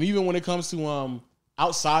 And even when it comes to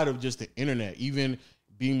outside of just the internet, even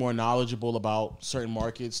being more knowledgeable about certain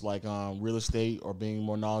markets like real estate, or being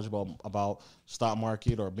more knowledgeable about stock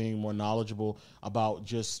market, or being more knowledgeable about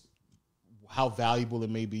just how valuable it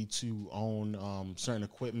may be to own certain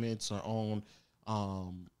equipments or own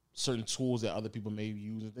certain tools that other people may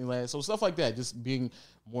use and things like that. So stuff like that, just being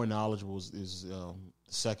more knowledgeable is the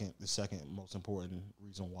second most important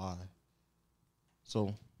reason why.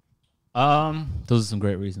 So, those are some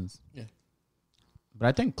great reasons. Yeah. But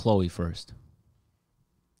I think Chloe first.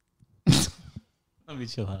 Let me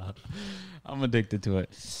chill out. I'm addicted to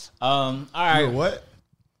it. All right. You're what?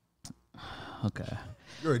 Okay.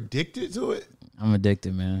 You're addicted to it? I'm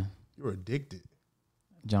addicted, man. You're addicted.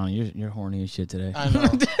 John, you're horny as shit today. I know.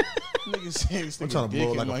 Nigga said he's I'm sticking trying to dick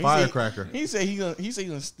blow it in like my- a he firecracker. Said, he said he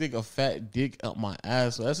gonna stick a fat dick up my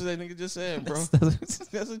ass. So that's what that nigga just said, bro.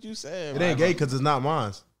 That's what you said. It ain't gay because it's not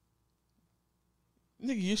mine.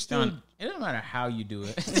 Nigga, you're still John, it doesn't matter how you do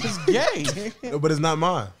it. it's gay. No, but it's not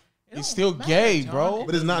mine. It's still gay, bro.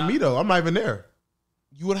 But it's not me, though. I'm not even there.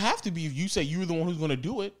 You would have to be if you say you're the one who's gonna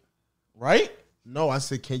do it, right? No, I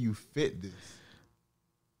said, can you fit this?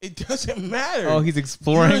 It doesn't matter. Oh, he's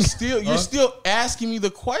exploring. You're still asking me the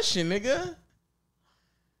question, nigga.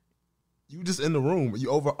 You just in the room.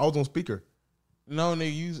 I was on speaker. No,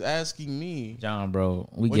 nigga, you was asking me. John, bro,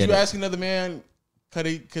 we Would get you it. ask another man could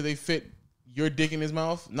they fit your dick in his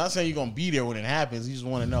mouth? Not saying you're gonna be there when it happens. You just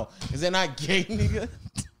want to know. Is that not gay, nigga?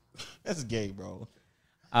 That's gay, bro.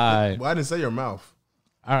 All right. Well, I didn't say your mouth.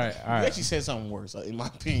 All right. You actually said something worse, in my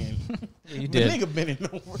opinion. You The did. nigga been in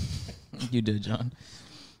no worse. You did, John.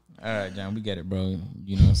 All right, John, we get it, bro.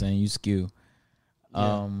 You know what I'm saying? You skew.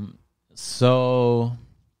 So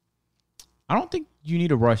I don't think you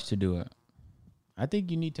need a rush to do it. I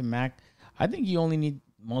think you need to I think you only need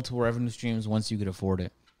multiple revenue streams once you could afford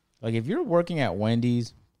it. Like if you're working at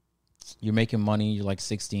Wendy's, you're making money, you're like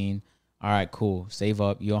 16. All right, cool. Save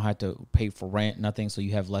up. You don't have to pay for rent, nothing, so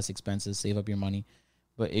you have less expenses. Save up your money.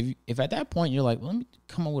 But if at that point you're like, well, let me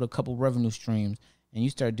come up with a couple revenue streams, and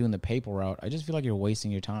you start doing the paper route, I just feel like you're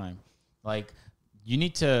wasting your time. Like, you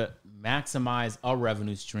need to maximize a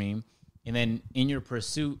revenue stream, and then in your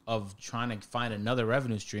pursuit of trying to find another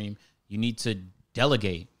revenue stream, you need to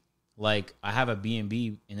delegate. Like, I have a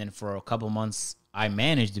B&B, and then for a couple months, I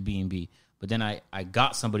managed the B&B, but then I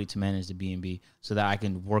got somebody to manage the B&B so that I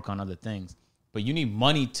can work on other things. But you need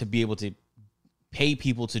money to be able to pay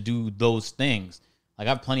people to do those things. Like,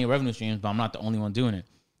 I have plenty of revenue streams, but I'm not the only one doing it.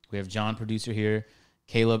 We have John, producer here.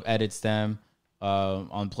 Caleb edits them.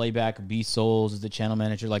 On playback, B Souls is the channel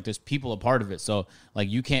manager. Like, there's people a part of it. So, like,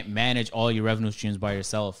 you can't manage all your revenue streams by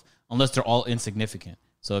yourself unless they're all insignificant.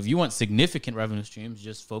 So if you want significant revenue streams,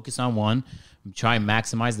 just focus on one. Try and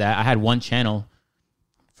maximize that. I had one channel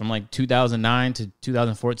from like 2009 to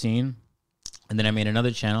 2014. And then I made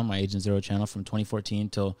another channel, my Agent Zero channel, from 2014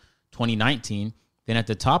 till 2019. Then at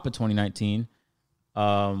the top of 2019,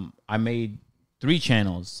 I made 3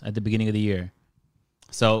 channels at the beginning of the year.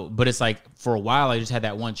 So, but it's like for a while, I just had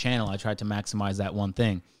that one channel. I tried to maximize that one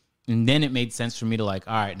thing. And then it made sense for me to like,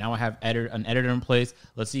 all right, now I have an editor in place.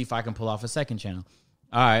 Let's see if I can pull off a second channel.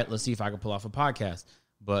 All right, let's see if I can pull off a podcast.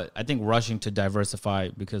 But I think rushing to diversify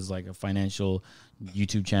because like a financial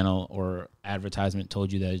YouTube channel or advertisement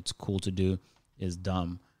told you that it's cool to do is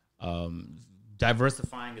dumb.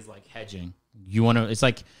 Diversifying is like hedging. You want to, it's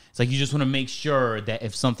like you just want to make sure that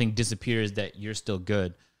if something disappears that you're still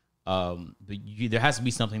good. But there has to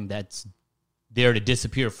be something that's there to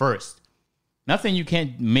disappear first. Nothing you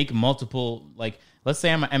can't make multiple. Like, let's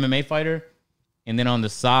say I'm an MMA fighter, and then on the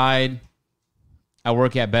side, I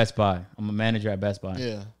work at Best Buy. I'm a manager at Best Buy.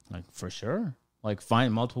 Yeah. Like, for sure. Like,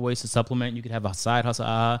 find multiple ways to supplement. You could have a side hustle.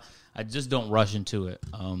 I just don't rush into it.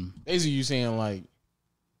 Basically, you saying like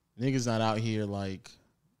niggas not out here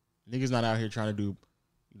trying to do,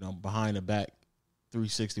 behind the back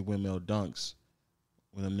 360 windmill dunks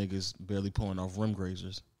when them niggas barely pulling off rim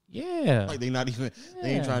grazers. Yeah. Like they not even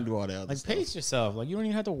they ain't trying to do all that other Like, stuff. pace yourself. Like, you don't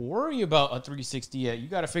even have to worry about a 360 yet. You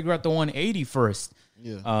got to figure out the 180 first.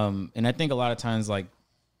 Yeah. And I think a lot of times, like,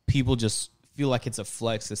 people just feel like it's a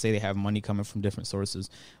flex to say they have money coming from different sources.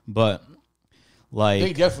 But, like,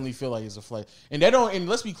 They definitely feel like it's a flex. And and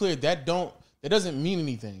let's be clear, that doesn't mean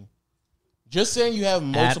anything. Just saying you have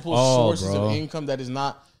multiple all, sources bro. of income it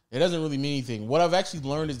doesn't really mean anything. What I've actually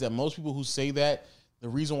learned is that most people who say that, the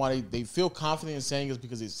reason why they feel confident in saying is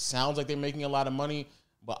because it sounds like they're making a lot of money.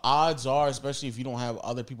 But odds are, especially if you don't have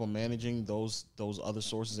other people managing those other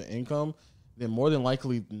sources of income, then more than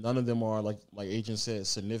likely none of them are, like Agent said,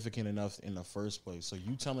 significant enough in the first place. So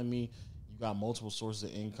you telling me you got multiple sources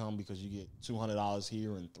of income because you get $200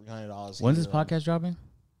 here and $300 here. when's this podcast dropping?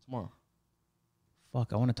 Tomorrow.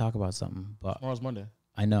 Fuck, I want to talk about something, but Tomorrow's Monday.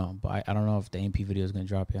 I know, but I don't know if the AMP video is going to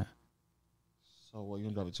drop yet. So what, you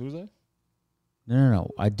gonna drop it Tuesday? No.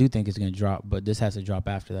 I do think it's going to drop, but this has to drop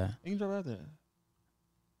after that. You can drop it after that.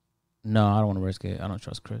 No, I don't want to risk it. I don't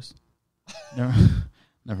trust Chris.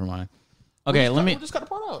 Never mind. Okay, We'll just cut the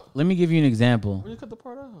part out. let me give you an example. We'll just cut the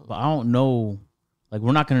part out. But I don't know. Like,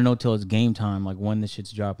 we're not going to know till it's game time, like, when this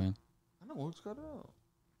shit's dropping. I know, we'll just cut it out.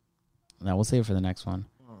 Now, we'll save it for the next one.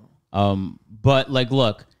 But, like,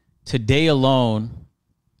 look, today alone,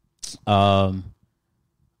 all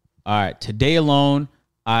right, today alone,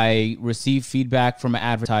 I received feedback from an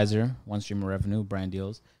advertiser, One Stream of Revenue, brand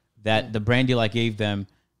deals, that the brand deal I gave them,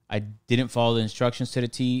 I didn't follow the instructions to the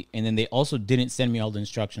T, and then they also didn't send me all the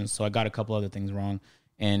instructions, so I got a couple other things wrong,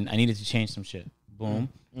 and I needed to change some shit. Boom.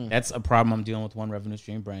 That's a problem I'm dealing with One Revenue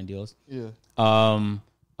Stream, brand deals. Yeah.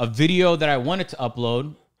 A video that I wanted to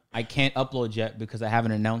upload, I can't upload yet because I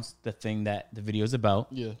haven't announced the thing that the video is about.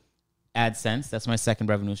 Yeah. AdSense, that's my second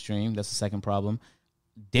revenue stream. That's the second problem.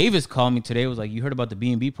 Davis called me today, was like, you heard about the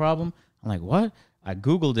B&B problem? I'm like, what? I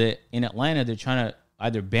Googled it. In Atlanta, they're trying to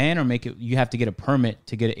either ban or make it, you have to get a permit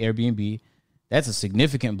to get an Airbnb. That's a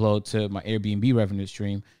significant blow to my Airbnb revenue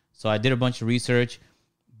stream. So I did a bunch of research.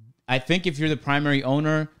 I think if you're the primary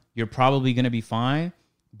owner, you're probably going to be fine.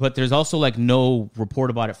 But there's also, like, no report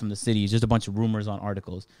about it from the city. It's just a bunch of rumors on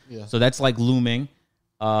articles. Yeah. So that's, like, looming.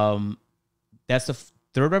 That's the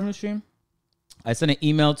third revenue stream. I sent an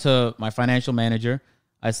email to my financial manager.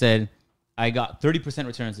 I said, I got 30%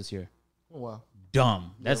 returns this year. Oh, wow.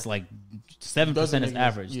 Dumb. That's like 7% Doesn't is make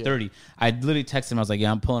average. yeah. 30. I literally texted him. I was like,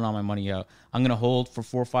 yeah, I'm pulling all my money out. I'm going to hold for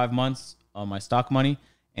 4 or 5 months on my stock money.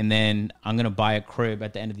 And then I'm going to buy a crib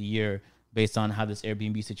at the end of the year based on how this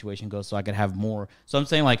Airbnb situation goes so I could have more. So I'm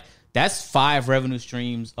saying, like, that's 5 revenue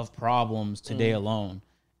streams of problems today alone.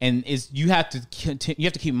 And you have to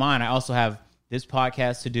keep in mind, I also have this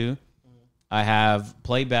podcast to do. I have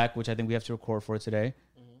playback, which I think we have to record for today.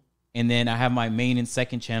 And then I have my main and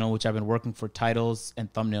second channel, which I've been working for titles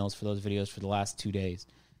and thumbnails for those videos for the last 2 days.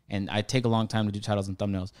 And I take a long time to do titles and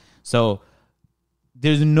thumbnails. So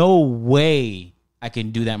there's no way I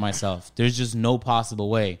can do that myself. There's just no possible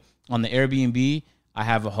way. On the Airbnb, I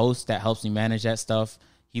have a host that helps me manage that stuff.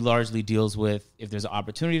 He largely deals with if there's an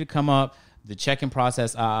opportunity to come up, the check-in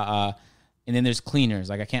process, and then there's cleaners.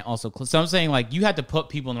 Like, I can't also... So I'm saying, like, you have to put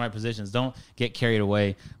people in the right positions. Don't get carried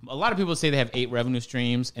away. A lot of people say they have 8 revenue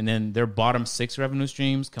streams, and then their bottom 6 revenue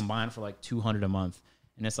streams combined for, like, $200 a month.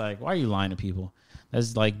 And it's like, why are you lying to people?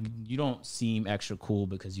 That's like, you don't seem extra cool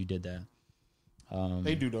because you did that.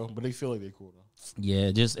 They do, though, but they feel like they're cool, though. Yeah,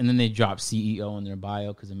 and then they drop CEO in their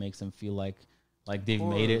bio because it makes them feel like they've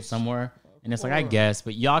made it somewhere. And it's like, I guess,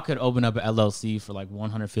 but y'all could open up an LLC for like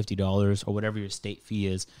 $150 or whatever your state fee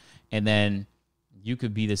is. And then you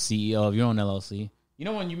could be the CEO of your own LLC. You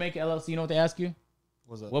know, when you make an LLC, you know what they ask you?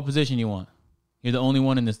 What's that? What position you want? You're the only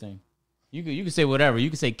one in this thing. You could say whatever. You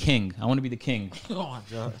could say king. I want to be the king. Oh, my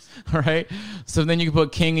God. All right? So then you can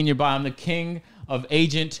put king in your bio. I'm the king of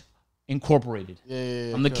Agent Incorporated.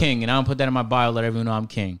 Yeah. I'm the king, and I don't put that in my bio. Let everyone know I'm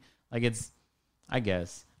king. Like, it's, I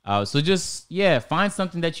guess. So just, find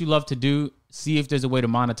something that you love to do. See if there's a way to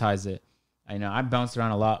monetize it. I know I bounced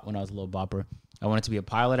around a lot when I was a little bopper. I wanted to be a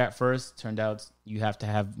pilot at first. Turned out you have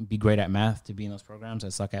to be great at math to be in those programs. I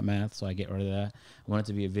suck at math, so I get rid of that. I wanted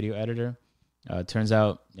to be a video editor. Turns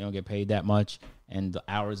out you don't get paid that much, and the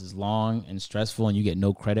hours is long and stressful, and you get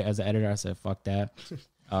no credit as an editor. I said, fuck that.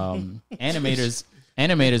 Animators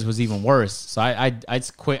Animators was even worse. So I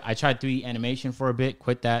quit. I tried 3D animation for a bit,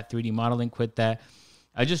 quit that. 3D modeling, quit that.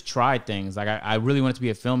 I just tried things. Like I really wanted to be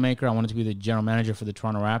a filmmaker. I wanted to be the general manager for the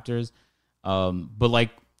Toronto Raptors. But like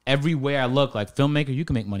everywhere I look, like filmmaker, you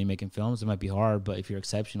can make money making films. It might be hard, but if you're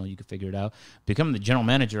exceptional, you can figure it out. Becoming the general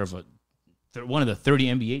manager of one of the 30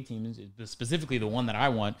 NBA teams, specifically the one that I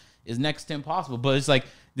want, is next to impossible. But it's like,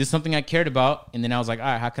 this is something I cared about. And then I was like, all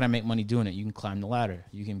right, how can I make money doing it? You can climb the ladder.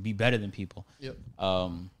 You can be better than people. Yep.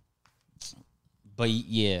 But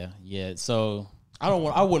yeah. So I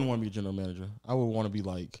wouldn't want to be a general manager. I would want to be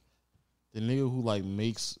like the nigga who like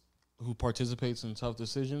who participates in tough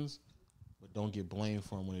decisions, but don't get blamed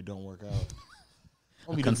for them when they don't work out.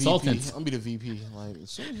 I'm be consultant. The VP. I'm be the VP. Like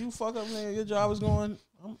as soon as you fuck up, nigga, your job is going.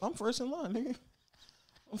 I'm first in line, nigga.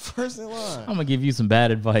 I'm first in line. I'm gonna give you some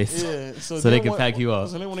bad advice, Yeah, so they can pack you up.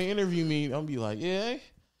 So then when they interview me, I'm be like, yeah.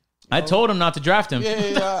 I told him not to draft him.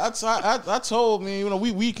 Yeah. I told me,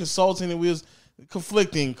 we consulting and we was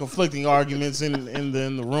conflicting arguments in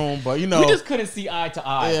the room, but We just couldn't see eye to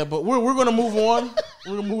eye. yeah, but we're gonna move on.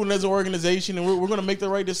 We're gonna move on as an organization, and we're gonna make the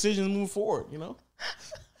right decisions and move forward.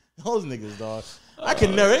 Those niggas, dog. I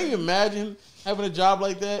can never even imagine having a job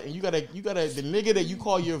like that, and you gotta the nigga that you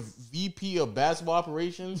call your VP of basketball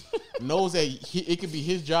operations knows that it could be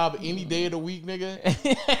his job any day of the week,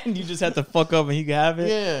 nigga. And you just have to fuck up and he can have it.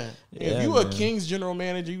 Yeah. If Yeah, you man. a Kings general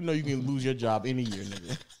manager, you know you can lose your job any year,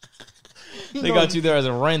 nigga. They got you there as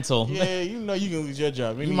a rental. Yeah, you know you can lose your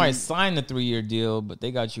job. You might sign the 3-year deal, but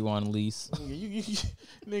they got you on lease.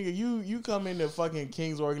 Nigga, you come in the fucking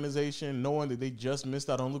Kings organization knowing that they just missed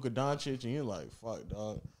out on Luka Doncic, and you're like, fuck,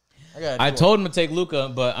 dog. I told him to take Luka,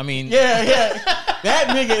 but I mean, Yeah. That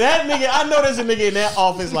nigga. I know there's a nigga in that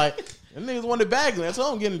office like them niggas wanted Bagley. That's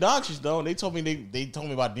all I'm getting Doncic though. And they told me they told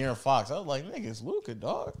me about De'Aaron Fox. I was like, nigga, it's Luka,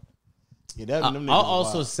 dog. Yeah, them niggas I'll is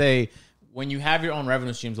also wild. say when you have your own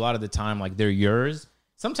revenue streams, a lot of the time, like they're yours.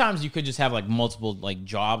 Sometimes you could just have like multiple like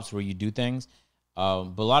jobs where you do things,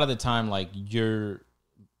 but a lot of the time, like you're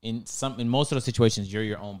in most of those situations, you're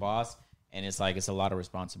your own boss, and it's a lot of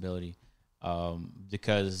responsibility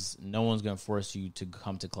because no one's gonna force you to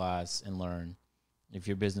come to class and learn. If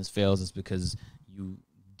your business fails, it's because you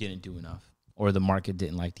didn't do enough, or the market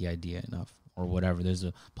didn't like the idea enough, or whatever. There's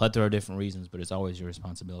a plethora of different reasons, but it's always your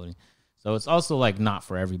responsibility. So it's also like not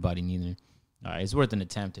for everybody neither. It's worth an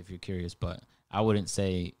attempt if you're curious, but I wouldn't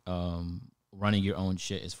say running your own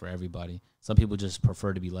shit is for everybody. Some people just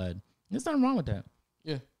prefer to be led. There's nothing wrong with that.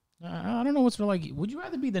 Yeah. I don't know what's like. Would you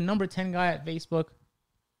rather be the number 10 guy at Facebook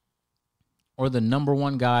or the number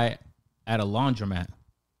 1 guy at a laundromat?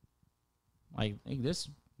 Like this,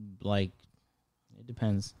 like it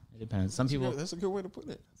depends. It depends. Some people. That's a good way to put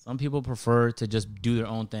it. Some people prefer to just do their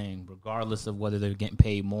own thing, regardless of whether they're getting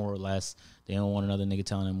paid more or less. They don't want another nigga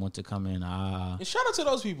telling them when to come in. And shout out to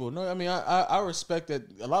those people. No, I mean I respect that.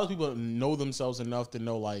 A lot of people know themselves enough to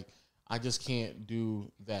know like I just can't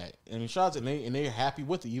do that. And shout out to them, and they're happy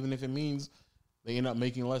with it, even if it means they end up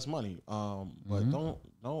making less money. But don't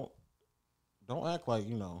act like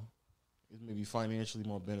it may be financially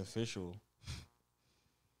more beneficial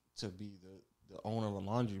to be the owner of a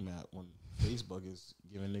laundromat when Facebook is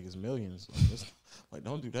giving niggas millions. Like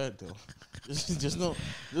don't do that though. just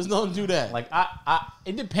don't do that. Like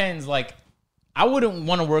it depends. Like I wouldn't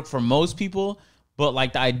want to work for most people, but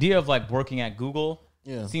like the idea of like working at Google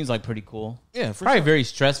seems like pretty cool. Yeah, for probably sure. very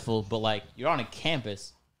stressful, but like you're on a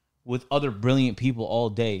campus with other brilliant people all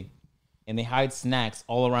day, and they hide snacks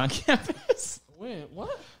all around campus. When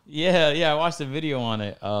what? Yeah, I watched a video on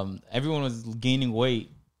it. Everyone was gaining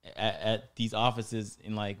weight at these offices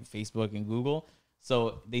in like Facebook and Google,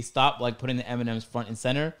 so they stopped like putting the M&Ms front and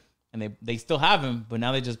center, and they still have them, but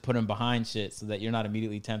now they just put them behind shit so that you're not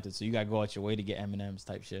immediately tempted. So you gotta go out your way to get M&Ms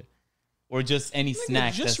type shit, or just any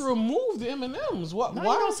snack. Just remove the M&Ms. What? Why?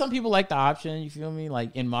 Why? You know, some people like the option. You feel me?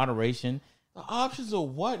 Like in moderation. The options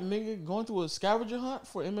of what, nigga? Going through a scavenger hunt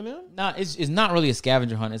for M&M? Nah, it's not really a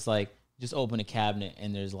scavenger hunt. It's like just open a cabinet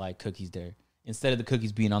and there's like cookies there instead of the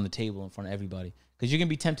cookies being on the table in front of everybody. Because you're gonna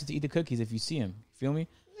be tempted to eat the cookies if you see them. You feel me?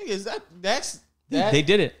 Nigga, that's They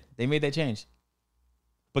did it. They made that change.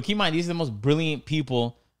 But keep in mind, these are the most brilliant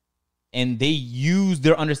people, and they use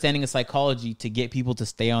their understanding of psychology to get people to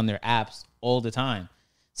stay on their apps all the time.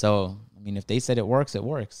 So, I mean, if they said it works, it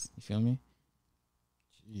works. You feel me?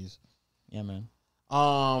 Jeez. Yeah, man.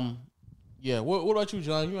 Yeah. What about you,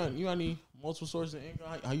 John? You got any multiple sources of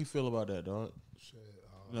income? How you feel about that, dog?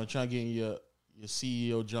 Shit, trying to get in your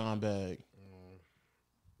CEO John bag.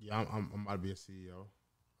 Yeah, I'm about to be a CEO.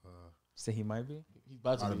 Say he might be? He's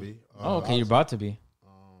about to About to be. be. Oh, okay, you're about to be.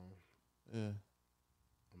 Yeah.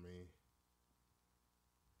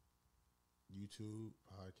 I mean, YouTube,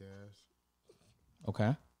 podcast,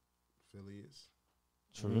 Okay. affiliates,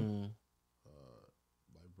 True.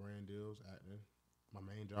 like brand deals, acting. My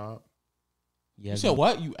main job. Yeah. You said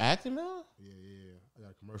what? You acting now? Yeah. I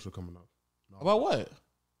got a commercial coming up. No, About what?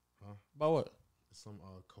 Huh? About what? Some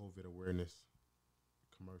COVID awareness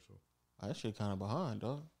commercial. Oh, that shit kind of behind,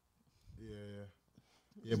 dog. Yeah.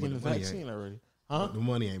 Yeah, but getting the the money vaccine ain't. already. Huh? The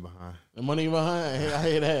money ain't behind. The money behind. I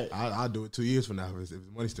hear that. I'll do it 2 years from now if the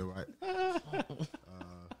money's still right.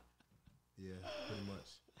 Yeah, pretty much.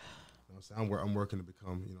 You know what I'm saying? I'm working to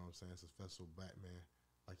become, you know what I'm saying, a successful black man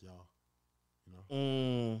like y'all. You know,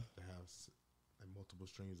 to have like multiple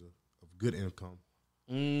streams of good income.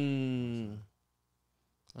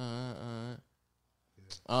 Alright.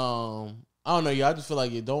 I don't know. Yeah, I just feel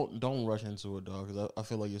like you don't rush into it, dog. Because I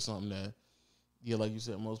feel like it's something that, yeah, like you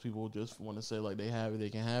said, most people just want to say like they have it, they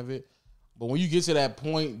can have it. But when you get to that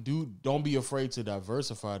point, dude, don't be afraid to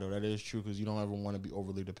diversify, though. That is true, because you don't ever want to be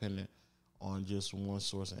overly dependent on just one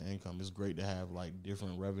source of income. It's great to have like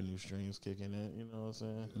different revenue streams kicking in. You know what I'm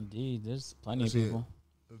saying? Indeed, there's plenty That's of it. people.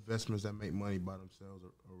 Investments that make money by themselves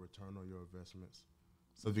or return on your investments.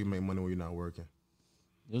 So if you can make money when you're not working.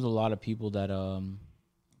 There's a lot of people that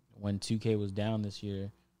when 2K was down this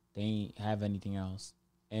year, they ain't have anything else.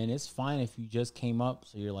 And it's fine if you just came up,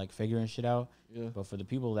 so you're like figuring shit out. Yeah. But for the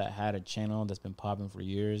people that had a channel that's been popping for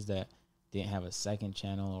years that didn't have a second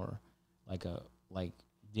channel or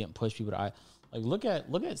didn't push people to look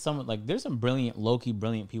at some, like, there's some brilliant, low-key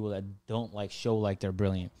brilliant people that don't like show like they're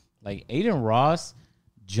brilliant. Like Aiden Ross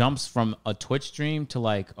jumps from a Twitch stream to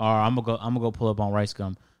like, all right, I'm gonna go pull up on Rice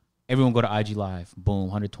Gum. Everyone go to IG Live. Boom,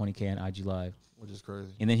 120K on IG Live. Which is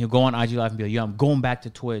crazy. And then he'll go on IG Live and be like, yo, I'm going back to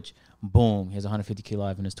Twitch. Boom, he has 150K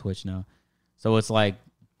live in his Twitch now. So it's like,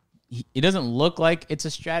 it doesn't look like it's a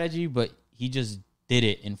strategy, but he just did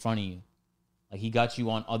it in front of you. Like, he got you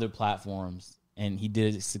on other platforms, and he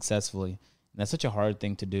did it successfully. And that's such a hard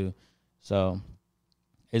thing to do. So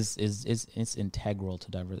it's integral to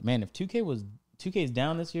diversity. Man, if 2K is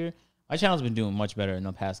down this year, my channel's been doing much better in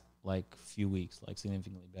the past like few weeks, like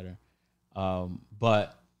significantly better.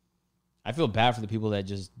 But I feel bad for the people that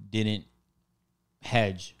just didn't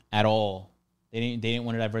hedge at all. They didn't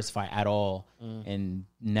want to diversify at all, and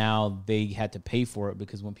now they had to pay for it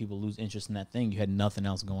because when people lose interest in that thing, you had nothing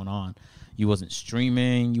else going on. You wasn't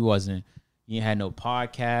streaming. You had no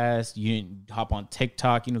podcast. You didn't hop on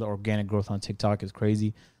TikTok. You know, the organic growth on TikTok is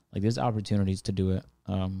crazy. Like, there's opportunities to do it.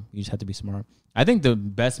 You just have to be smart. I think the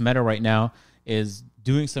best meta right now is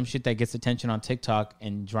doing some shit that gets attention on TikTok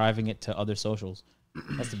and driving it to other socials.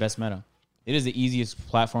 That's the best meta. It is the easiest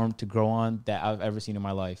platform to grow on that I've ever seen in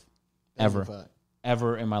my life.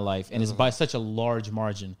 Ever in my life. And it's by such a large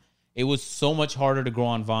margin. It was so much harder to grow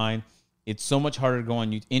on Vine. It's so much harder to go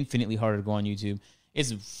on YouTube, infinitely harder to go on YouTube.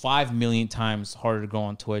 It's 5 million times harder to go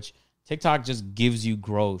on Twitch. TikTok just gives you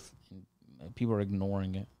growth. And people are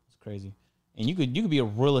ignoring it. It's crazy. And you could be a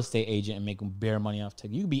real estate agent and make bare money off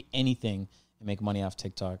TikTok. You could be anything and make money off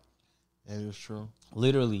TikTok. That is true.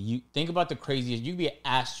 Literally, you think about the craziest. You could be an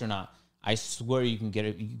astronaut. I swear you can get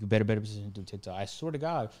it. You could get a better position through TikTok. I swear to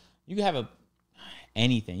God, you could have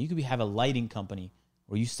anything. You could have a lighting company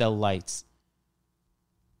where you sell lights.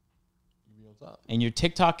 You be on top. And your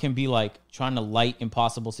TikTok can be like trying to light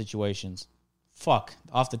impossible situations. Fuck,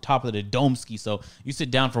 off the top of the dome ski. So you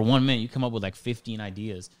sit down for 1 minute, you come up with like 15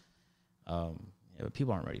 ideas. Yeah, but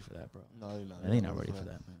people aren't ready for that, bro. No, they're not. They're not ready for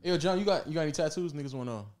that, man. Yo, John, you got any tattoos? Niggas want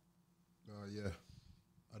to know. Yeah,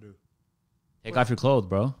 I do. Take off your clothes,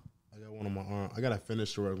 bro. I got one on my arm. I gotta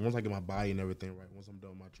finish the work. Once I get my body and everything right, once I'm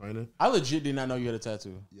done with my training. I legit did not know you had a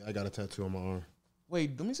tattoo. Yeah, I got a tattoo on my arm.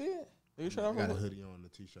 Wait, let me see it. Take your shirt I off real got a quick. hoodie on and a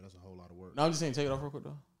t-shirt. That's a whole lot of work. No, I'm just saying, take it off real quick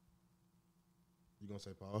though. You gonna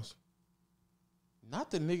say pause? Not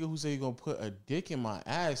the nigga who said he gonna put a dick in my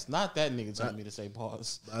ass. Not that nigga telling me to say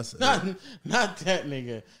pause. That's Not that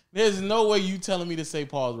nigga. There's no way you telling me to say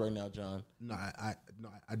pause right now, John. No,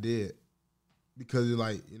 I did because it's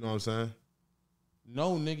like, you know what I'm saying.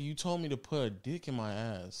 No, nigga, you told me to put a dick in my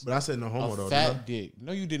ass. But I said no homo A though. fat dick.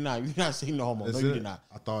 No, you did not. You did not say no homo. No, you did not.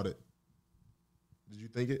 I thought it. Did you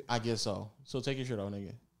think it? I guess so. So take your shirt off,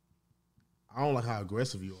 nigga. I don't like how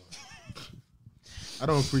aggressive you are. I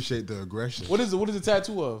don't appreciate the aggression. What is the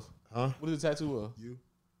tattoo of? Huh? What is the tattoo of? You?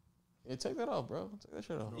 Yeah, take that off, bro. Take that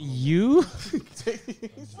shirt off. You?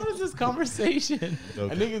 Take- What is this conversation?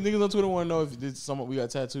 And niggas on Twitter want to know if it's someone we got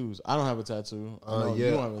tattoos. I don't have a tattoo. I know you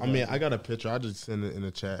don't Yeah. have a I mean, tattoo. I got a picture. I just send it in the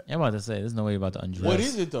chat. I'm about to say, there's no way you're about to undress. What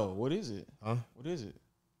is it though? What is it? Huh? What is it?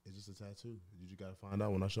 It's just a tattoo. You just gotta find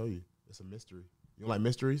out when I show you. It's a mystery. You don't like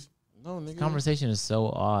mysteries? No, nigga. This conversation is so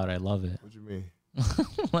odd. I love it. What you mean?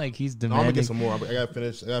 Like he's No, I'm gonna demanding. get some more. I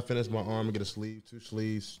gotta finish my arm and get a sleeve, 2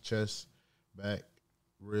 sleeves, chest, back,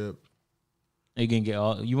 rib. You can get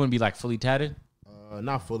all. You want to be like fully tatted?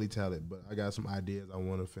 Not fully tatted, but I got some ideas I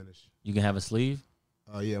want to finish. You can have a sleeve.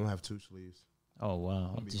 Yeah, I'm gonna have 2 sleeves. Oh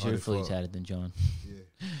wow, I'll be you're hard fully as fuck. tatted then, John. Yeah,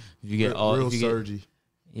 If you get all real if you get- surgery.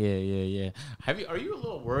 Yeah. Are you a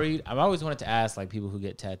little worried? I've always wanted to ask like people who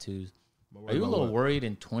get tattoos. Are you a little worried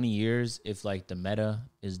in 20 years if like the meta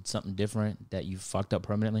is something different that you fucked up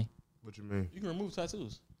permanently? What you mean? You can remove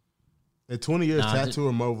tattoos. In 20 years, Nah, tattoo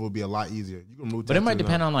removal will be a lot easier. You can remove, But it might tattoos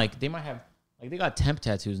depend now. on like they might have like they got temp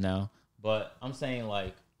tattoos now. But I'm saying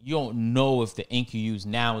like you don't know if the ink you use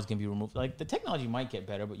now is gonna be removed. Like the technology might get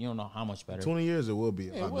better, but you don't know how much better. 20 years, it will be.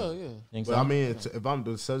 a Yeah, lot well, better. yeah. Think But so? I mean, if I'm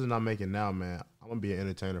the decision I'm making now, man, I'm gonna be an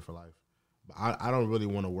entertainer for life. But I don't really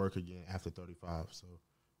want to work again after 35. So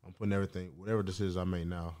I'm putting everything, whatever decisions I make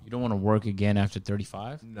now. You don't want to work again after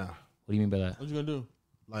 35? Nah, What do you mean by that? What you gonna do?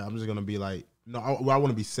 like I'm just gonna be like, no, I want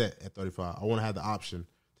to be set at 35. I want to have the option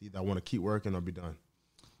to either I want to keep working or be done.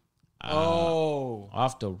 Oh,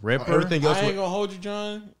 Off the ripper. Everything else, I ain't would, gonna hold you,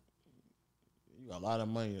 John. You got a lot of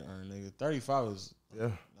money to earn, nigga. 35 is yeah.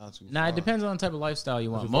 not too. Nah, far. it depends on the type of lifestyle you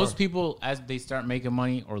want. That's Most fine. people, as they start making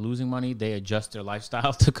money or losing money, they adjust their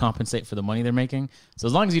lifestyle to compensate for the money they're making. So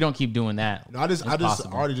as long as you don't keep doing that, No, I it's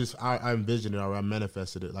possible. I envisioned it already. I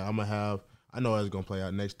manifested it. Like I'm gonna have. I know it's gonna play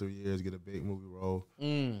out next 3 years. Get a big movie role,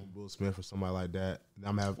 Will Smith or somebody like that. And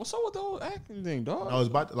I'm gonna have. What's up with the whole acting thing, dog? I was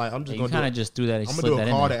about to, like I'm just Yeah, you gonna kind do. of just threw that. I'm Slid gonna do that a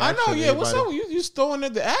in call there. to I action. know, yeah. What's everybody. up? You just throwing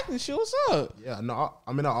at the acting shit. What's up? Yeah, no,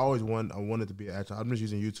 I mean, I always wanted to be an actor. I'm just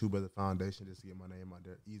using YouTube as a foundation just to get my name out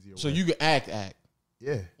there easier. So way. you can act.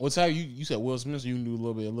 yeah. What's how you said Will Smith? So you can do a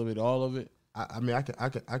little bit, all of it. I mean, I can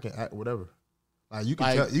act whatever. Like you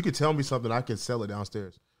Like- you can tell me something, I can sell it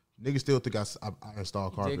downstairs. Niggas still think I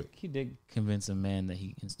install carpet. He did convince a man that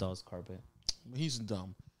he installs carpet. He's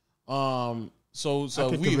dumb. So I if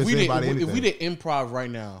could we convince did anybody if we anything. did improv right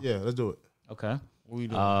now, Yeah, let's do it. Okay. what we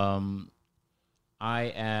doing? I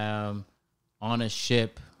am on a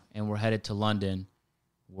ship and we're headed to London.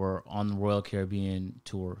 We're on the Royal Caribbean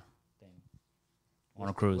tour thing. On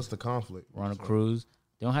a cruise. What's the conflict? We're on a cruise.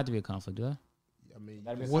 They don't have to be a conflict, do they? I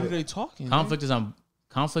mean, What are they talking? Conflict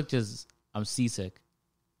is I'm seasick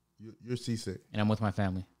you're seasick. and I'm with my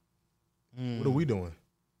family. What are we doing?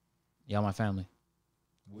 Yeah, my family.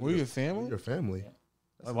 We're your family. Your family.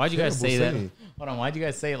 Why'd you guys say terrible that? scene. Hold on, why'd you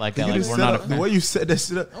guys say it like that? You Like just we're set not a up- the family. way you said that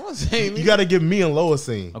shit up. I'm not saying You got to give me and Loa a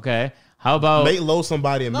scene. Okay. How about Make Low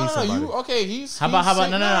somebody and me no, somebody. you okay? He's how about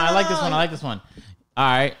saying- no, I like this one. I like this one. All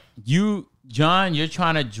right. You John, you're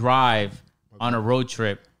trying to drive on a road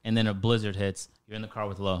trip and then a blizzard hits. You're in the car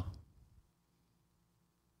with Lo.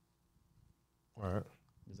 All right.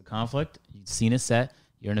 There's a conflict. You've seen a set.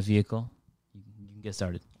 You're in a vehicle. You can get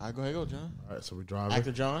started. All right, go ahead, go, John. All right. So we're driving.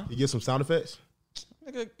 Actor John. You get some sound effects.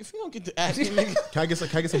 Nigga, if you don't get the acting, nigga, Can I get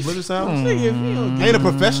some blizzard sounds? nigga, if you don't I get ain't a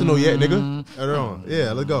professional yet, nigga. Later on.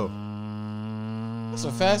 Yeah, let's go. that's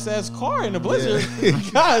a fast ass car in the blizzard.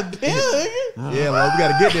 God damn, nigga. Yeah, well, we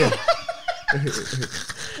gotta get there.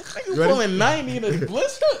 Niggas ready? pulling 90 in a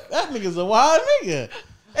blizzard. That nigga's a wild nigga.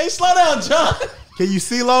 Hey, slow down, John. Can you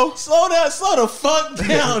see Low? Slow the fuck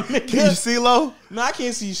down, Can you nigga. see Low? No, I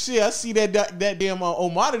can't see shit. I see that damn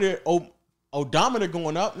odometer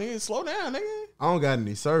going up, nigga. Slow down, nigga. I don't got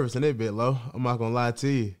any service in that bit, Low. I'm not gonna lie to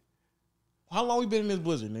you. How long we been in this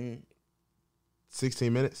blizzard, nigga?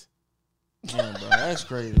 16 minutes. Damn, bro, that's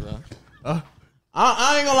crazy, bro.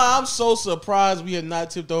 I ain't gonna lie. I'm so surprised we have not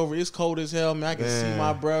tipped over. It's cold as hell, man. I can see Man.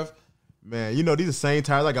 my breath. Man, you know, these are the same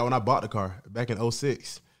tires I got when I bought the car back in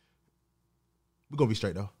 06. We're gonna be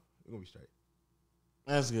straight though. We're gonna be straight.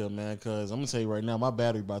 That's good, man. Cause I'm gonna tell you right now, my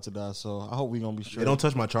battery about to die. So I hope we gonna be Hey, straight. don't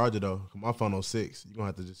touch my charger though. My phone 06. You're gonna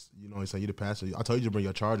have to just, you know, you the passenger. I told you to bring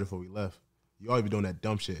your charger before we left. You always be doing that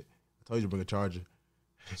dumb shit. I told you to bring a charger.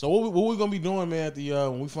 So what we gonna be doing, man? At the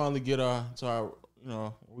when we finally get to our, you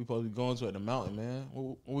know, what we supposed to be going to at the mountain, man.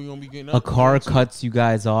 What we gonna be getting up? A car to? cuts you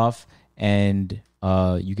guys off and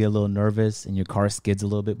you get a little nervous and your car skids a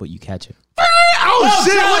little bit, but you catch it. Oh,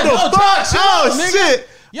 shit! What the fuck? Oh shit!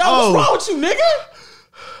 Yo, Oh. what's wrong with you, nigga?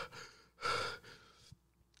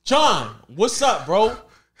 John, what's up, bro?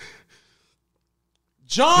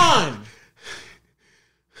 John,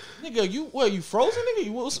 nigga, you frozen,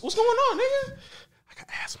 nigga? What's going on, nigga? I got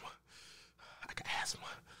asthma.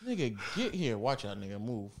 Nigga, get here. Watch out, nigga.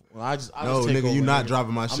 Move. Well, I just No, take nigga, over, you not nigga.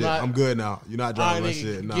 driving my shit. not- I'm good now. You're not All right, driving my nigga,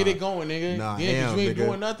 shit. Nah. get it going, nigga. Nah, Yeah, 'cause you ain't nigga.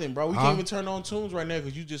 doing nothing, bro. We Huh? can't even turn on tunes right now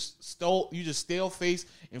because you just stale face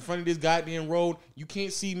in front of this goddamn road. You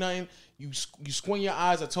can't see nothing. You squint your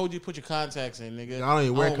eyes. I told you to put your contacts in, nigga. I don't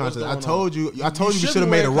even wear know what's contacts. I going told on. you. I told you we shouldn't should have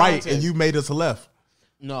made wear a right, contacts. and you made us a left.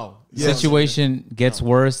 No. Yeah. Situation gets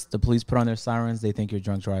worse. The police put on their sirens. They think you're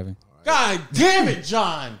drunk driving. God damn it,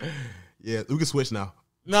 John. Yeah, we can switch now.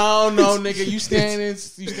 No, nigga. You standing there,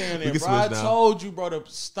 can bro. I switch now. told you, bro, to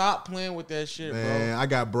stop playing with that shit, Man, I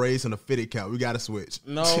got braids and a fitted cap. We got to switch.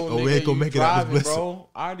 bro. No, Oh, we nigga, ain't gonna you make it out driving, this blizzard. bro.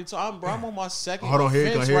 I already told, bro. I'm on my second. Hold on, here it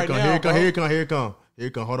offense come, right now, bro. here it come.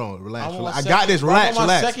 Hold on, relax. I'm on relax. my I got second- this. bro, Relax, I'm on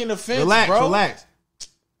my relax. second offense, relax, bro. relax.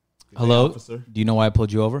 Hello? officer. Do you know why I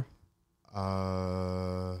pulled you over?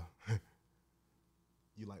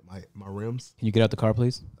 You like my rims? Can you get out the car,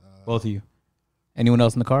 please? Both of you. Anyone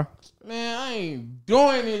else in the car? Man, I ain't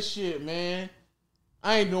doing this shit, man.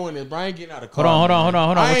 I ain't doing this, bro. I ain't getting out the car. Hold on. I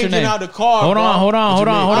What's ain't your getting name? out the car. Hold bro. on.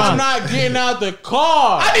 I'm not getting out the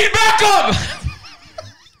car. I need backup.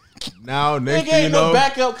 Now, next Nigga, thing you ain't know, no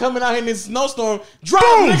backup coming out in this snowstorm. Drive,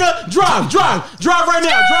 nigga. Drive right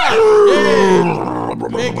now. Drive. Yeah.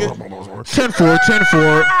 Nigga.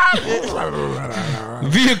 10-4.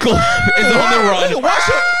 Vehicle is on the run. Nigga, why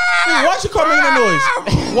is your car making that noise?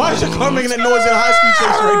 Why is your car making that noise in a high speed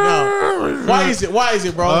chase right now? Why is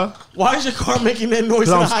it, bro? Huh? Why is your car making that noise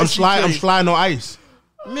in a high I'm speed sliding chase? on ice.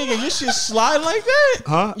 Nigga, your shit slide like that?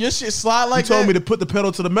 Huh? Your shit slide like You told that? me to put the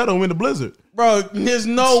pedal to the metal in the blizzard. Bro, there's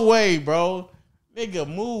no way, bro. Nigga,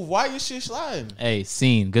 move. Why your shit sliding? Hey,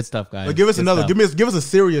 scene. Good stuff, guys. But give us Good another. stuff. Give us a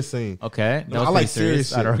serious scene. Okay. No, I like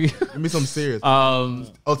serious I'd argue. shit. Give me something serious. Um,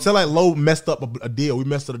 Tell like Lowe messed up a deal. We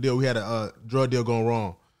messed up a deal. We had a drug deal going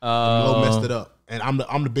wrong. Lowe messed it up, and I'm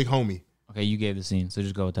the big homie. Okay, you gave the scene, so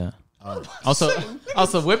just go with that.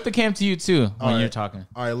 Also, whip the cam to you too when you're talking.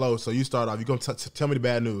 All right, Lowe. So you start off. You gonna tell me the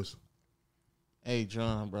bad news? Hey,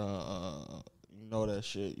 John, bro. You know that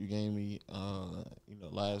shit you gave me,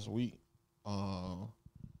 last week.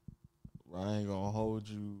 Bro, I ain't gonna hold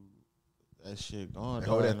you. That shit gone. Hey,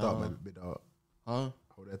 hold dog, that thought, now. big dog. Huh?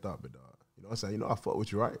 Hold that thought, big dog. You know what I'm saying? You know I fuck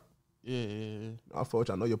with you, right? Yeah. You know, I fuck with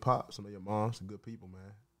you. I know your pops. I know your mom. Some good people, man.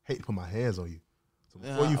 Hate to put my hands on you. So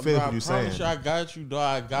before you finish what you saying, I got you,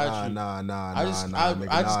 dog. I got you. Nah, I just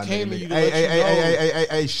nigga, came to nigga. you to let you know.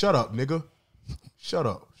 Hey, shut up, nigga. Shut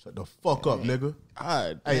up. Shut the fuck up, nigga.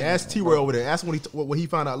 God Hey, damn, ask T-Way over there. Ask him what he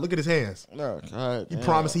found out. Look at his hands. no, God He damn.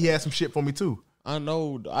 promised he had some shit for me too. I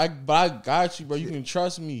know. But I got you, bro. You can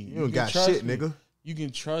trust me. You don't can got trust shit, me. nigga. You can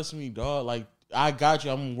trust me, dog. Like I got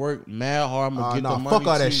you. I'm gonna work mad hard. I'm gonna get the money. Fuck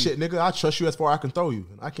all that to you. shit, nigga. I trust you as far as I can throw you.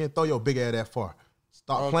 I can't throw your big ass that far.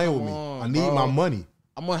 Stop Bro, playing with come me. on, I need bro. my money.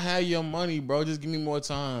 I'm gonna have your money, bro. Just give me more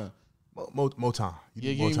time. More time. You Yeah,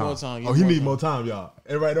 need give me more time. Oh, he need more time, y'all.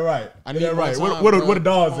 All right. I need All more right. time, What bro. the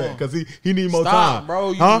dogs Come at? on. Because he need more Stop, time,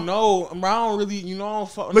 bro. You huh? know, bro, I don't really, I don't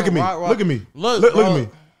fuck. Look no, at me. rock. Look at me. Look Look bro. at me.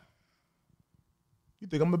 You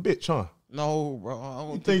think I'm a bitch, huh? No, bro. I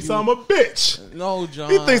don't You think I'm a bitch? No,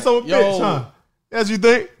 John. You think I'm a bitch, huh? That's what you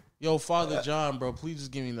think? Yo, Father John, bro. Please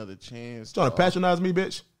just give me another chance. Trying to dog. patronize me,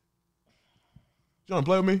 bitch? You trying to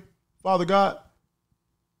play with me? Father God?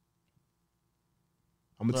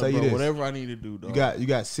 I'm gonna Bro, tell you bro, this. whatever I need to do, dog. You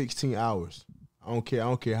got 16 hours. I don't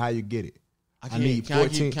care how you get it. I need can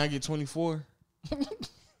 14. Can I get 24?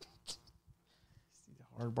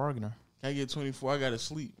 Hard bargainer. Can I get 24? I gotta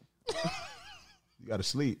sleep. You gotta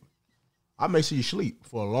sleep. I make sure you sleep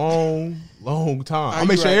for a long time. I You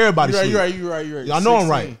make sure right. everybody sleep. You right. Y'all know I'm 16.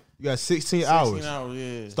 right. You got 16 hours. 16 hours,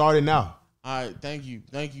 yeah. Starting now. All right, thank you,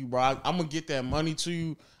 bro. I'm gonna get that money to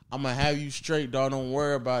you. I'm gonna have you straight, dog. Don't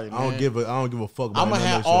worry about it, man. I don't give a fuck about I'm gonna none of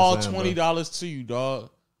have that shit all I'm saying, bro. $20 to you, dog.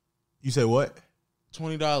 You say what?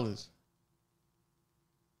 $20.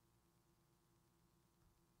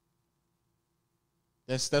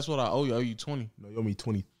 That's what I owe you. I owe you 20. No, you owe me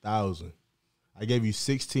 20,000. I gave you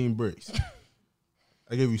 16 bricks.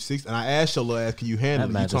 I gave you 6, and I asked your little ass, can you handle That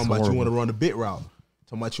it? You math talking is about you horrible. want to run the bit route.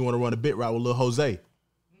 Talking about you want to run the bit route with Lil Jose.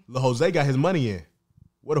 Lil Jose got his money in.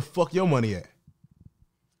 Where the fuck your money at?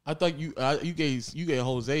 I thought you gave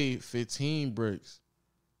Jose 15 bricks.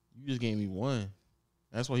 You just gave me one.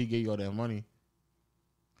 That's why he gave you all that money.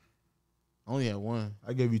 I only had one.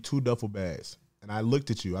 I gave you 2 duffel bags. And I looked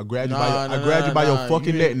at you. I grabbed you Nah, by your nah.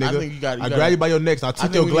 fucking You neck, didn't- I nigga. think you got- you I got- grabbed you by your neck. So I took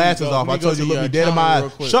think your we need to glasses go- off. we I need to told go you, to look me your dead in my calendar real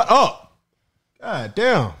eyes. quick. Shut up. God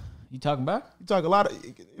damn. You talking back? You talk a lot of,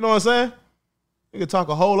 you know what I'm saying? Nigga talk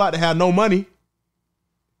a whole lot to have no money.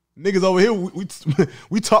 Niggas over here,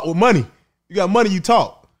 we talk with money. You got money, you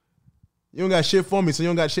talk. You don't got shit for me, so you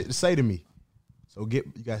don't got shit to say to me. So you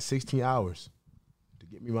got 16 hours to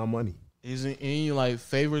get me my money. Is there any like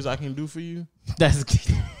favors I can do for you? That's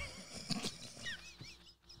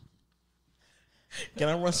Can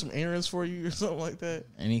I run some errands for you or something like that?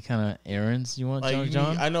 Any kind of errands you want, Like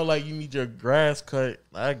John? I know, like you need your grass cut.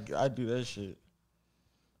 I do that shit.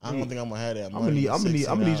 I don't think I'm gonna have that. I'm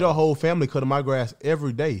gonna need your whole family cutting my grass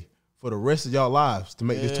every day for the rest of y'all lives to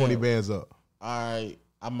make this 20 bands up. All right,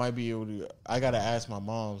 I might be able to. I gotta ask my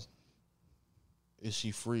mom's. Is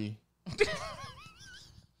she free?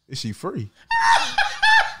 Is she free?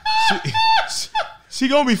 she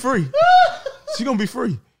gonna be free. She gonna be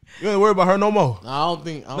free. You ain't worry about her no more. No, I don't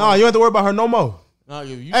think. No, you don't have to worry about her no more. No,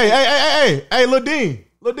 you Hey, Lil Dean,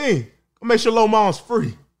 go make sure Lil Mom's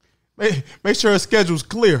free. Make sure her schedule's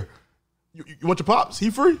clear. You want your pops? He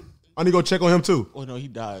free? I need to go check on him too. Oh no, he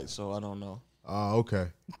died, so I don't know. Oh, okay.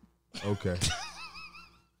 Okay.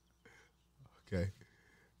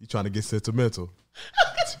 You trying to get sentimental.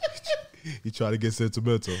 You trying to get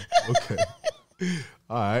sentimental. Okay.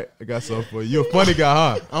 All right. I got something for you. You're a funny guy,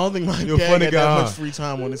 huh? I don't think my You're a dad funny got guy, that huh? much free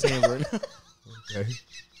time on his hands right now. Okay.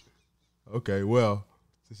 Okay, well,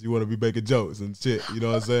 since you want to be making jokes and shit, you know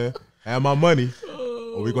what I'm saying? Have my money,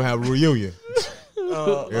 or we're going to have a reunion.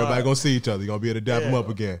 Everybody going to see each other. You're going to be able to dap them up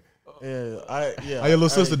again. Yeah. How your little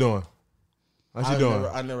sister doing? How's she doing?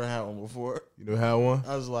 I never had one before. You never had one?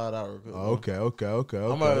 I just lied out real quick. Oh, okay.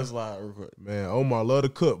 I'm gonna just lie real quick. Man, Omar love to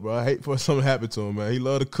cook, bro. I hate for something to happen to him, man. He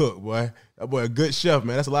love to cook, boy. That boy a good chef,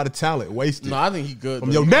 man. That's a lot of talent wasted. No, I think he good.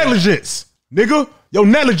 From your negligence, nigga. Your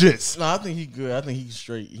negligence. No, I think he good. I think he's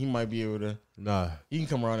straight. He might be able to. Nah. He can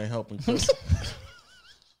come around and help him cook.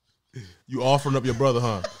 You offering up your brother,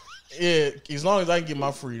 huh? Yeah, as long as I can get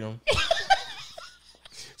my freedom.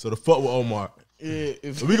 So the fuck with Omar. Yeah,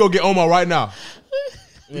 if We go get Omar right now.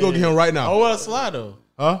 We go get him right now. Oh, what a slide though.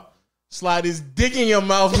 Huh? Slide his dick in your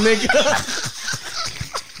mouth, nigga.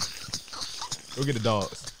 Go get the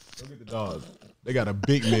dogs. Go get the dogs. They got a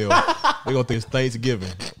big meal. They gonna think it's Thanksgiving.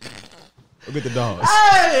 Go get the dogs.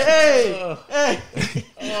 hey.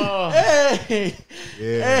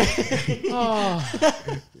 Yeah.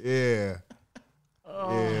 Yeah. Yeah.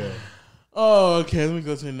 Oh, okay. Let me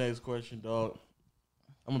go to the next question, dog.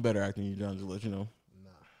 I'm a better actor than you, John. Just to let you know.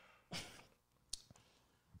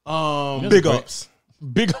 Big ups.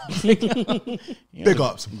 Big Big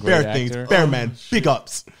ups. Great Bear things. actor. Bear man. Big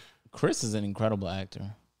ups. Chris is an incredible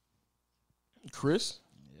actor. Chris,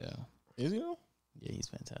 Yeah. is he though? Yeah, he's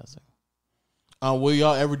fantastic. Will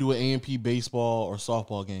y'all ever do an A&P baseball or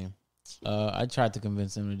softball game? I tried to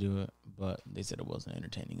convince him to do it, but they said it wasn't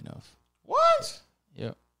entertaining enough. What?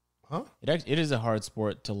 Yep. Huh? It is a hard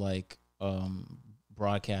sport to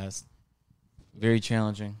broadcast. Very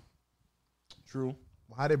challenging. True.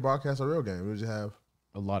 How they broadcast a real game? We just have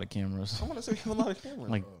A lot of cameras. I want to say a lot of cameras.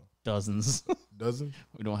 Like dozens. dozen.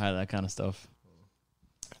 We don't have that kind of stuff.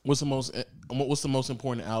 What's the most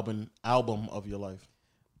important album of your life?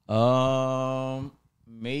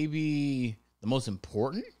 Maybe the most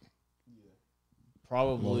important?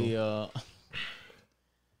 Probably that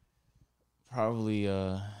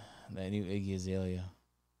new Iggy Azalea.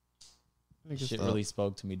 Shit really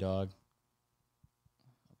spoke to me, dog.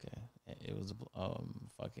 Okay. It was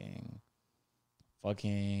fucking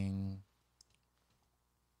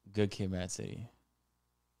Good Kid, Mad City.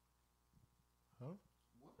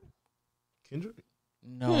 Kendrick.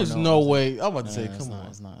 No, There's no way. I'm about to say, it's come not, on.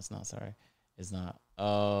 It's not. Sorry, it's not. I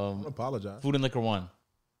don't apologize. Food and Liquor 1.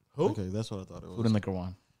 Who? Okay, that's what I thought it was. Food and Liquor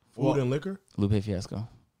 1. Food and liquor. Lupe Fiasco.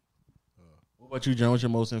 What about you, John? What's your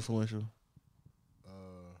most influential?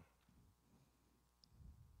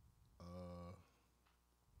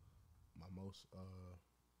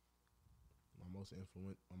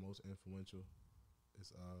 My most influential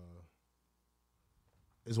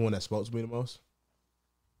is one that spoke to me the most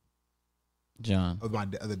John. of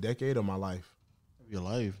the decade or my life. Your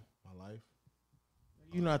life. My life.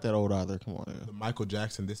 You're not that old either. Come on. Man. The Michael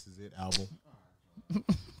Jackson "This Is It" album.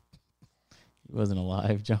 You wasn't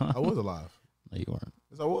alive, John. I was alive. No, you weren't.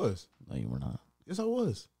 Yes, I was. No, you were not, Yes, I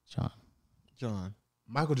was. John.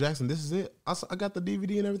 Michael Jackson "This Is It." I got the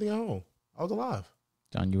DVD and everything at home. I was alive.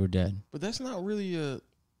 John, you were dead. But that's not really a.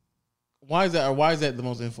 Why is that? Or why is that the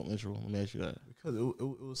most influential? Let me ask you that. Because it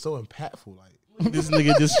was so impactful. Like This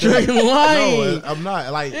nigga just straight lying. no, I'm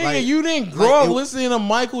not like Nigga, like you didn't grow like up it- listening to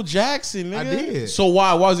Michael Jackson, nigga. I did. So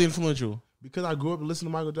why? Why was it influential? because I grew up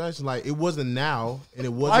listening to Michael Jackson. Like it wasn't now, and it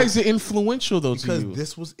wasn't Why is it influential though to because you?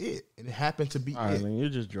 this was it, and it happened to be All right, it. man, you're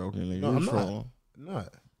just joking. Nigga. No, You're I'm not. trolling.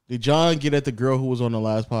 Not Did John get at the girl who was on the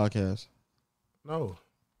last podcast? no,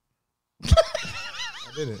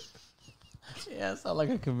 I didn't. Yeah, it's not like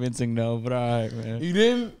a convincing no, but all right, man. You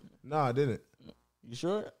didn't? No, I didn't. You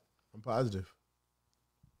sure? I'm positive.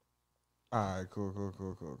 All right, cool.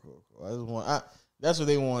 I just want. That's what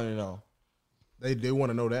they want to know. They want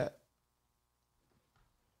to know that.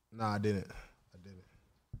 Nah, I didn't.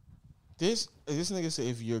 This nigga said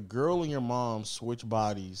if your girl and your mom switch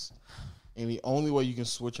bodies, and the only way you can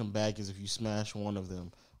switch them back is if you smash one of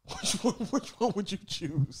them, which one would you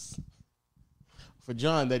choose? For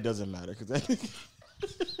John, that doesn't matter because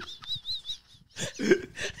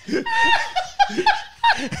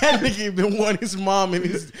that nigga been wanting his mom and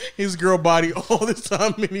his girl body all this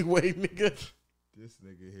time anyway, nigga. This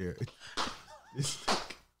nigga here.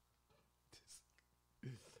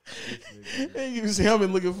 Hey, you see, I've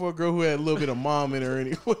been looking for a girl who had a little bit of mom in her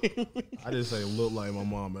anyway. I just say look like my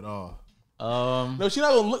mom at all. No, she's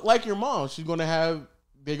not gonna look like your mom. She's gonna have.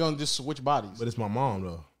 They're gonna just switch bodies. But it's my mom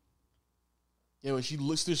though. Yeah, but she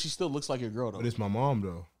still looks like your girl though. But it's my mom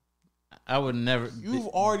though. I would never. You've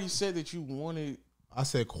already said that you wanted. I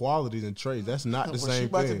said qualities and traits. That's not the Well, same she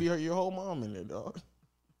about thing. to be your whole mom in there, dog.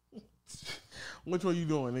 Which one you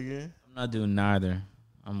doing, nigga? I'm not doing neither.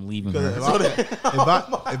 I'm leaving Because her.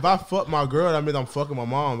 if I fuck my girl, that means I'm fucking my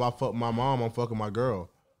mom. If I fuck my mom, I'm fucking my girl.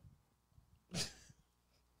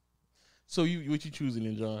 So what you choosing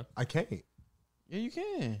then, John? I can't. Yeah, you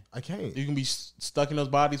can. I can't. You can be stuck in those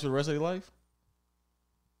bodies for the rest of your life.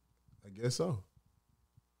 I guess so.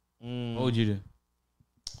 What would you do?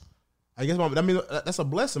 I guess I mean that's a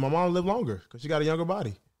blessing. My mom lived longer because she got a younger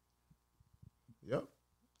body. Yep.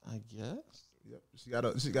 I guess. Yep.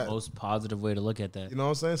 She got. Most positive way to look at that. You know what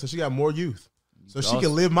I'm saying? So she got more youth. So she Also-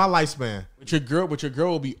 can live my lifespan. But your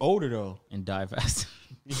girl will be older though. And die fast.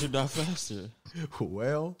 You should die faster.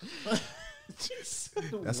 Well,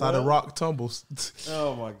 that's how the rock tumbles.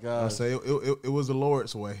 Oh my I god. say it was the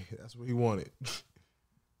Lord's way. That's what he wanted.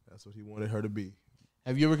 That's what he wanted her to be.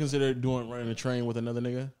 Have you ever considered running a train with another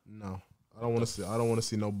nigga? No, I don't want to see. I don't want to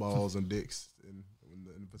see no balls and dicks in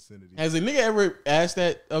the vicinity. Has a nigga ever asked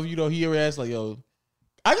that of you though? He ever asked like, yo,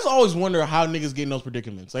 I just always wonder how niggas get in those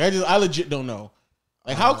predicaments. Like I legit don't know.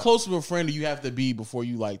 Like how close of a friend do you have to be before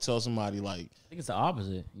you like tell somebody like? I think it's the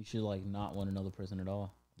opposite. You should like not want another person at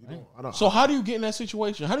all. Right? I don't. So how do you get in that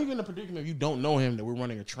situation? How do you get in a predicament if you don't know him that we're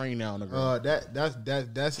running a train now? On the ground?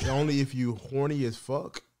 That's only if you horny as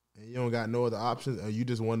fuck and you don't got no other options, or you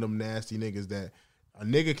just one of them nasty niggas that a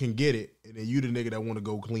nigga can get it, and then you the nigga that want to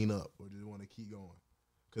go clean up or just want to keep going.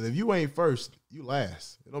 Because if you ain't first, you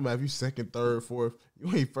last. It don't matter if you second, third, fourth.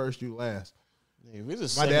 You ain't first, you last. If it's a My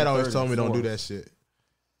second, dad always third, told me and don't do fourth. that shit.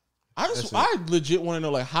 I legit want to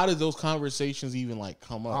know like how did those conversations even like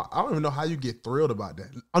come up? I don't even know how you get thrilled about that.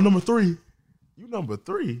 I'm number 3. You number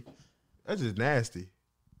 3. That's just nasty.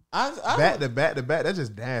 Back to back to back. That's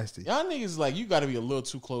just nasty. Y'all niggas like you got to be a little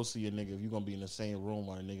too close to your nigga if you're gonna be in the same room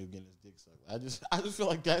while a nigga getting his dick sucked. I just feel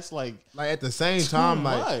like that's like Like at the same time,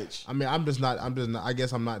 like much. I mean, I'm just not. I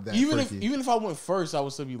guess I'm not that. even freaky. if I went first, I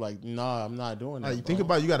would still be like, nah, I'm not doing that. Like, think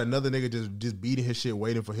about it, you got another nigga just beating his shit,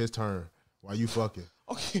 waiting for his turn while you fucking.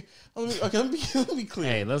 Okay, let me be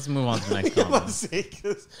clear. Hey, let's move on to the next I'm about to comment. say,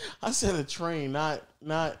 'cause I said a train, not.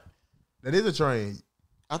 That is a train.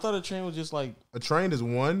 I thought a train was just like A train is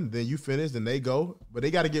one, then you finish, then they go, but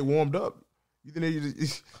they got to get warmed up. You think they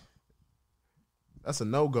just, that's a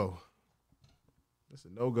no go. That's a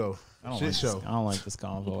no go. Shit show. I don't like this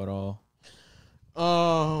convo at all.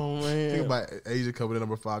 oh man. Think about Asia coming in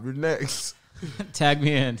number 5. You're next. Tag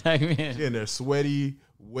me in. She in there sweaty,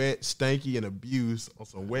 wet, stanky, and abused on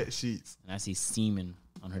some wet sheets. And I see semen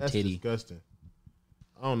on her That's titty. disgusting.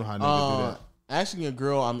 I don't know how niggas do that. Asking a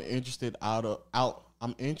girl I'm interested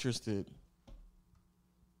I'm interested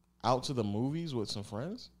out to the movies with some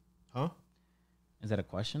friends. Huh? Is that a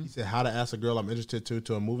question? He said how to ask a girl I'm interested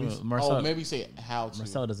to a movie. Marcel, Oh, maybe say how to.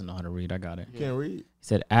 Marcel doesn't know how to read. I got it. You can't read. He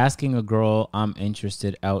said, asking a girl I'm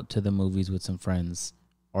interested out to the movies with some friends.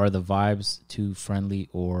 Are the vibes too friendly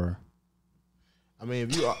or... I mean,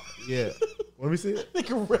 if you are, yeah. Let me see it.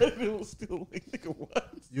 Nigga read it. It was still like, nigga,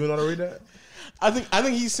 what? You know how to read that? I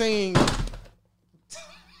think he's saying.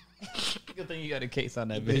 Good thing you got a case on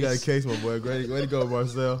that You got a case, my boy. Great, way to go,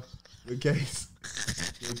 Marcel. Good case.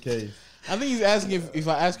 Good case. I think he's asking if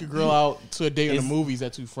I ask a girl out to a date in the movies,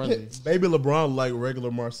 that's too friendly. Baby LeBron like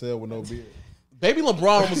regular Marcel with no beard. Baby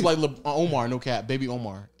LeBron was like Omar, no cap. Baby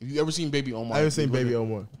Omar. Have you ever seen Baby Omar? I haven't seen They look- Baby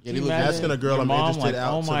Omar. Yeah, they look Imagine Asking a girl your I'm mom, interested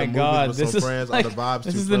out oh to my the God, movies with this some is friends. like, Are the vibes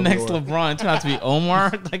this too is the friendly next or- LeBron. It turned out to be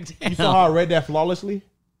Omar. Like, damn. You saw how I read that flawlessly?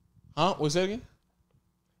 Huh? What's that again?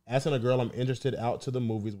 Asking a girl I'm interested out to the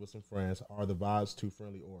movies with some friends. Are the vibes too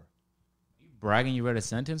friendly or? Bragging you read a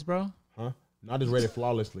sentence, bro? Huh? Not just read it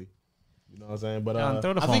flawlessly. You know what I'm saying? But John,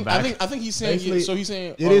 throw the I phone think back. I think he's saying. Basically, So he's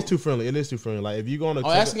saying it is too friendly. It is too friendly. Like if you're going to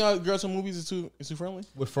asking out girls to movies is too friendly.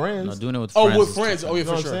 with friends, No, doing it with Oh, friends. with is friends. too Oh yeah, you know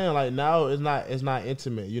for what sure. I'm saying? Like now it's not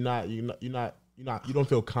intimate. You don't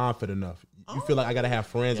feel confident enough. You feel like I gotta have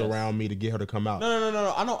friends around me to get her to come out.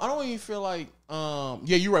 No. I don't even feel like. Yeah,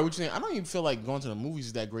 you're right. What you're saying. I don't even feel like going to the movies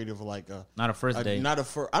is that great of like a Not a first date. Not a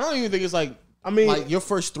first. I don't even think it's like. I mean, like your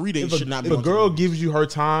first 3 days should not be. If a going to girl the movies. gives you her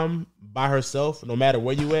time by herself, no matter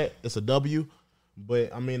where you at, it's a W.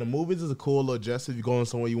 But I mean, the movies is a cool little gesture. If you're going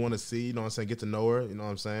somewhere you want to see, you know what I'm saying, get to know her, you know what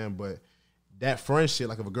I'm saying. But that friend shit,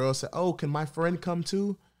 like if a girl said, "Oh, can my friend come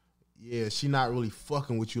too?" Yeah, she not really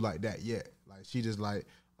fucking with you like that yet. Like she just like,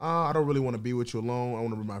 I don't really want to be with you alone. I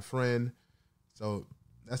want to be my friend. So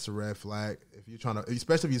that's a red flag. If you're trying to,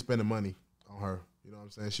 especially if you're spending money on her, you know what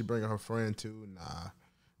I'm saying. She bringing her friend too. Nah,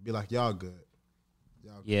 be like y'all good.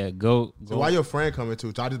 Yeah, go. So why your friend coming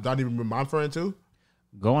too? So I just don't even remember my friend too.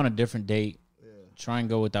 Go on a different date. Try and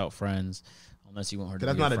go without friends, unless you want her to.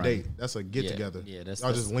 That's be not a a friend. date. That's a get together. Yeah,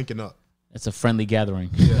 y'all just linking up. It's a friendly gathering.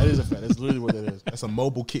 That is a fact. That's literally what it is. That's a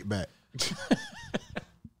mobile kickback.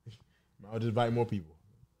 I'll just invite more people.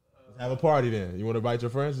 Let's have a party then. You want to invite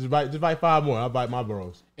your friends? Just invite 5 more. I'll invite my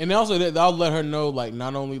bros. And also, I'll let her know, like,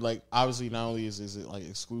 not only, like, obviously, not only is it, like,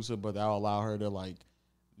 exclusive, but that'll allow her to, like,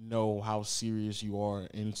 know how serious you are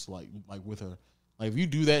and, like with her. Like, if you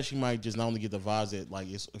do that, she might just not only get the vibes that, like,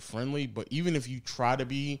 it's friendly, but even if you try to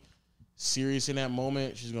be serious in that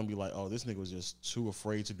moment, she's going to be like, oh, this nigga was just too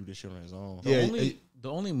afraid to do this shit on his own. The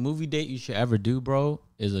only movie date you should ever do, bro,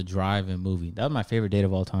 is a drive-in movie. That was my favorite date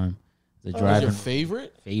of all time. The That's drive-in your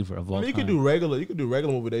favorite? favorite of all I mean, time. you could do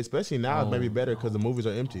regular movie days, especially now. It's maybe better because the movies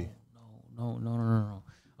are empty. No.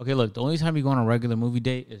 Okay, look, the only time you go on a regular movie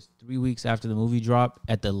date is 3 weeks after the movie drop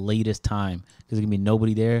at the latest time because there's gonna be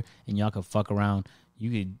nobody there and y'all can fuck around. You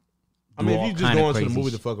could. I mean, if you just going to the movie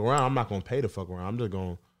to fuck around, I'm not gonna pay to fuck around. I'm just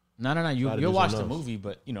going. No. You'll watch the movie,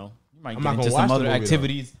 but you know you might I'm get not into gonna some watch other the movie,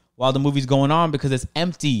 activities while the movie's going on because it's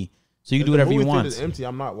empty, so you can do whatever you want. If the movie theater is empty,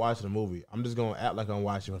 I'm not watching the movie. I'm just gonna act like I'm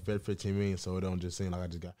watching for 15 minutes, so it don't just seem like I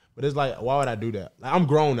just got. But it's like, why would I do that? Like, I'm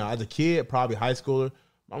grown now. As a kid, probably high schooler,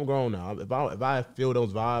 I'm grown now. If I feel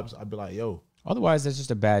those vibes, I'd be like, yo. Otherwise, that's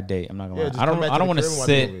just a bad date. I'm not gonna lie. just I come back to don't the want to crib and watch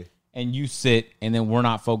the sit movie. and you sit and then we're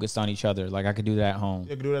not focused on each other. Like I could do that at home.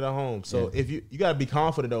 You can do that at home. So if you gotta be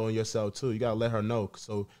confident though in yourself too. You gotta let her know.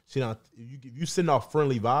 So she not if you sending off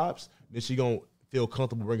friendly vibes, then she gonna feel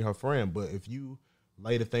comfortable bringing her friend. But if you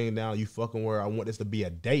lay the thing down, you fucking where I want this to be a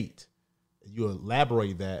date. You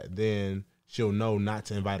elaborate that, then she'll know not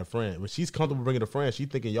to invite a friend. When she's comfortable bringing a friend, she's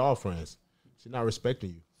thinking y'all friends. She's not respecting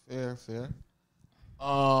you. Fair.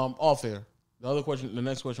 All fair. The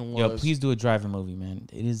next question was, Yo, please do a driving movie, man.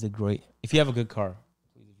 It is a great. If you have a good car,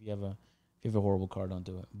 please. If you have a horrible car, don't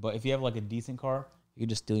do it. But if you have like a decent car, you can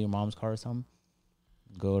just steal your mom's car or something.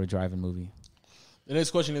 Go to driving movie. The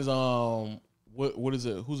next question is, what is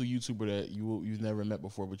it? Who's a YouTuber that you've never met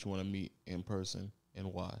before but you want to meet in person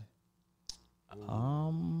and why?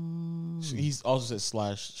 He's also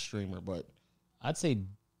said / streamer, but I'd say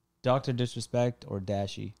Dr. Disrespect or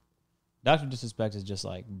Dashie. Dr. Disrespect is just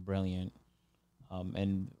like brilliant,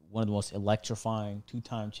 and one of the most electrifying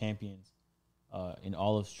 2-time champions in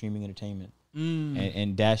all of streaming entertainment.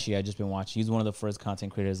 And Dashie, I just been watching. He's one of the first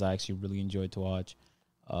content creators I actually really enjoyed to watch,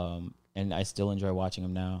 and I still enjoy watching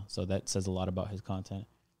him now. So that says a lot about his content.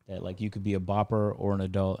 That like you could be a bopper or an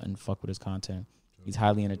adult and fuck with his content. He's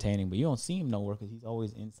highly entertaining, but you don't see him nowhere because he's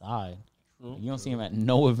always inside. True. You don't see him at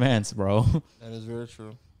no events, bro. That is very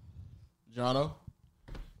true. Jono?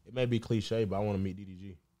 It may be cliche, but I want to meet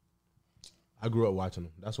DDG. I grew up watching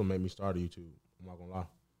him. That's what made me start YouTube. I'm not gonna lie.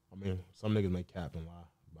 I mean, some niggas make cap and lie,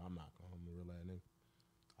 but I'm not. I'm a real ass nigga.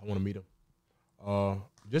 I want to meet him.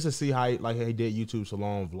 Just to see how he did YouTube so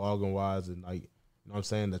long, vlogging wise, and like, you know what I'm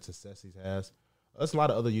saying, the success he has. There's a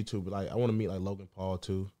lot of other YouTubers. Like I want to meet like Logan Paul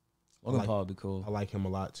too. Logan Paul would be cool. I like him a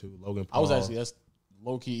lot too. Logan Paul. I was actually, that's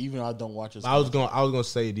low key, even though I don't watch his. I was gonna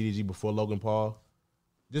say DDG before Logan Paul,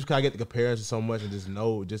 just because I get the comparison so much and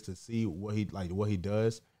just to see what he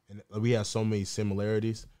does, and we have so many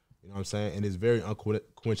similarities. You know what I'm saying? And it's very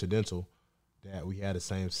coincidental that we had the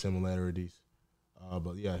same similarities.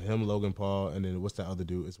 But yeah, him, Logan Paul, and then what's that other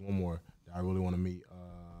dude? It's one more that I really want to meet. What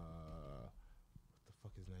the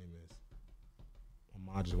fuck his name is?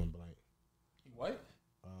 My mind just went blank. He white?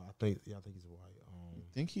 I think he's white.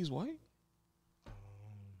 Think he's white?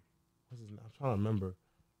 What's his name? I'm trying to remember.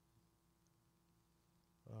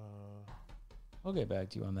 I'll get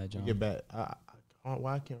back to you on that, John. Get back.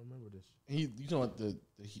 Why I can't remember this? You know what the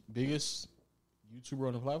biggest YouTuber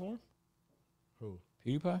on the platform? Who?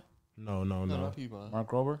 PewDiePie? No. Not PewDiePie. Mark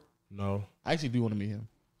Rober? No. I actually do want to meet him.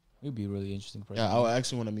 It would be a really interesting person. Yeah, I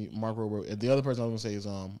actually want to meet Mark Rober. The other person I was gonna say is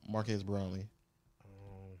Marquez Brownlee.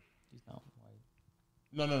 He's not white.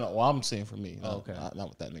 No. Well, I'm saying for me. Oh, okay. Not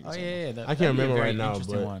what that nigga. Oh said. yeah. I can't remember right now,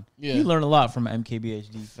 but one. Yeah. You learn a lot from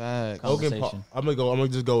MKBHD. Fact. Logan Paul. Conversation. I'm gonna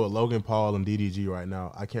just go with Logan Paul and DDG right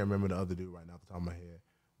now. I can't remember the other dude right now off the top of my head,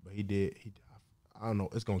 but he did. I don't know.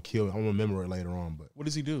 It's gonna kill me. I'm gonna remember it later on. But What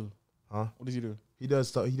does he do? huh? What does he do? He does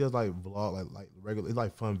stuff. He does like vlog, like regular. It's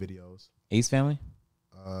like fun videos. Ace Family.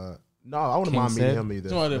 No, I wouldn't King mind meeting Sid? him either.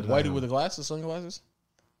 Somebody that But, whitey with the glasses, sunglasses.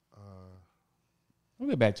 We'll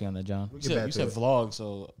get back to you on that, John. we'll You get said, back you to said it. vlog,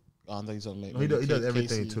 so I don't think he's gonna make. No, he does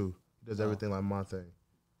everything Casey. too. He does Oh. everything like my thing.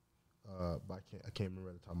 But I can't remember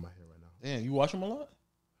at the top of my head right now. Damn, you watch him a lot?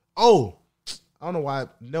 Oh, I don't know why.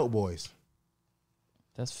 Note Boys.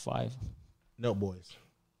 That's 5. Note Boys.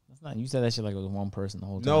 That's not. You said that shit like it was one person the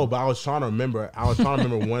whole time. No, but I was trying to remember.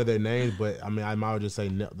 one of their names, but I mean, I might just say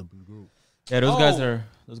the group. Yeah, Oh.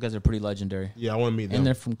 those guys are pretty legendary, Yeah, I want to meet them. and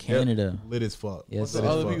they're from Canada. Lit as fuck. Yes, What's sir. the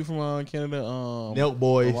Lit as other fuck. people from Canada? Note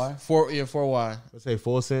Boys. 4Y. Let's say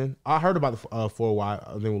Fulson. I heard about the 4Y.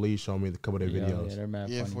 I think Lee showed me a couple of their videos. Yeah, they're mad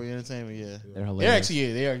Yeah, funny. for your entertainment. Yeah, They're they're hilarious.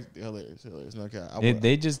 actually they are hilarious. No cap.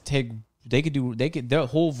 They just take. They could. Their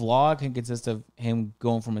whole vlog can consist of him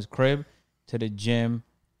going from his crib to the gym,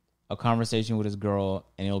 a conversation with his girl,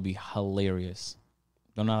 and it'll be hilarious.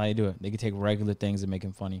 Don't know how they do it. They can take regular things and make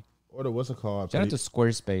them funny. Or what's it called? Shout out to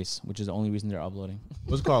Squarespace, which is the only reason they're uploading.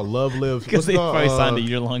 What's it called? Love Live. Because What's it they called? probably signed a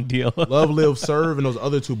year-long deal. Love Live Serve and those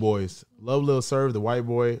other two boys. Love Live Serve, the white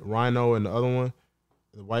boy, Rhino, and the other one,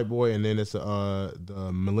 the white boy, and then it's the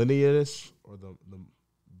millennialists or the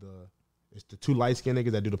it's the two light skinned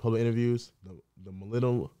niggas that do the public interviews. The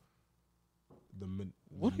millennial,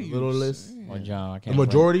 What are you millennialists, saying? Or John, I the can't.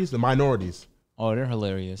 majorities, the minorities, Oh, they're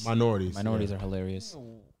hilarious. minorities. Minorities yeah. are hilarious.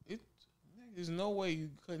 There's no way you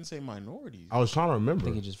couldn't say minorities. I was trying to I remember.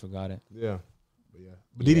 think he just forgot it. Yeah,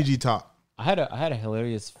 but DDG top. I had a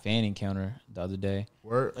hilarious fan encounter the other day.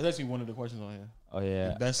 Word. That's actually one of the questions on here. Oh yeah,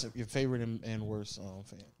 Your best, your favorite and worst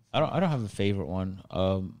fan. I don't have a favorite one.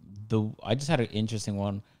 I just had an interesting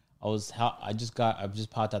one. I just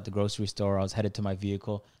popped out the grocery store. I was headed to my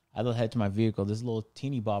vehicle. I headed to my vehicle. This little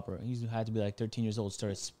teeny bopper, he had to be like 13 years old,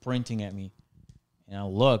 started sprinting at me, and I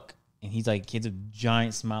look, and he has a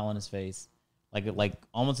giant smile on his face, like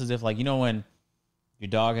almost as if when your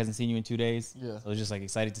dog hasn't seen you in 2 days. Yeah. So it's just like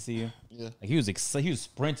excited to see you. Yeah. Like he was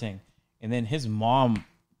sprinting, and then his mom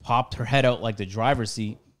popped her head out like the driver's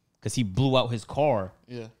seat because he blew out his car.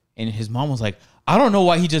 Yeah. And his mom was like, I don't know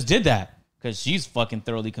why he just did that. Because she's fucking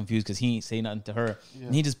thoroughly confused because he ain't say nothing to her. Yeah.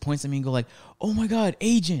 And he just points at me and go like, oh my God,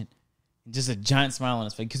 agent. And just a giant smile on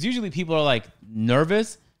his face. Because usually people are like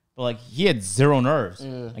nervous, but like he had zero nerves.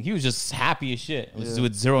 Yeah. Like he was just happy as shit. It was Yeah.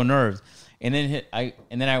 with zero nerves. And then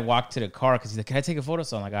I walked to the car because he's like, can I take a photo?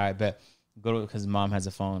 So I'm like, all right, bet. Go to because mom has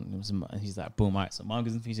a phone. And he's like, boom, all right. So mom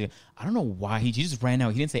gives him. He's like, I don't know why he just ran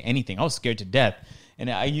out. He didn't say anything. I was scared to death, and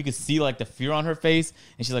you could see like the fear on her face.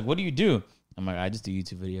 And she's like, "What do you do?" I'm like, "I just do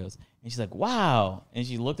YouTube videos." And she's like, "Wow." And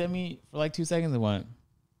she looked at me for like 2 seconds and went,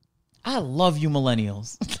 "I love you,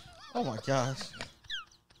 millennials." Oh my gosh.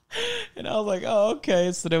 And I was like, "Oh,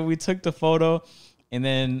 okay." So then we took the photo, and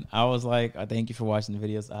then I was like, "I thank you for watching the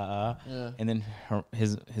videos." Yeah. And then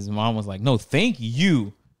his mom was like, "No, thank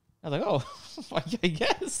you." I was like, "Oh,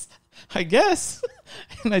 I guess."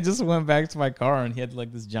 And I just went back to my car, and he had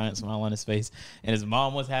like this giant smile on his face, and his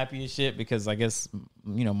mom was happy as shit because I guess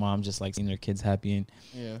mom just like seeing their kids happy, and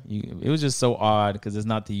Yeah. it was just so odd because it's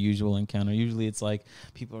not the usual encounter. Usually, it's like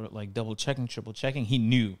people are like double checking, triple checking. He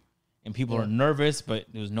knew, and people are nervous, but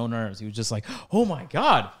there was no nerves. He was just like, "Oh my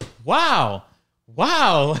God, wow."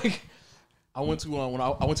 Like I went to when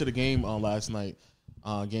I went to the game last night,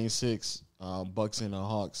 game 6, Bucks and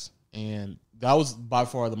Hawks, and that was by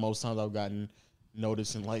far the most times I've gotten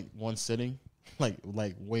noticed in like one sitting, like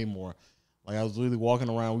way more. Like I was literally walking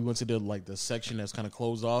around. We went to the section that's kind of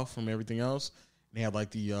closed off from everything else. And they had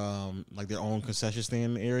like the like their own concession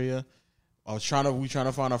stand area. We trying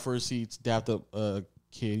to find our first seats. Dapped up a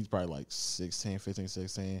kid. He's probably like 16, 15,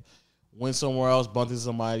 16. Went somewhere else, bumped into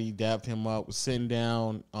somebody, dapped him up, was sitting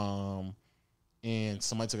down, and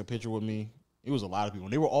somebody took a picture with me. It was a lot of people.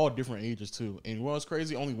 They were all different ages, too. And what was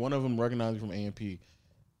crazy, only one of them recognized me from A&P.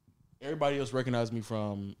 Everybody else recognized me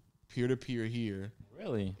from peer-to-peer here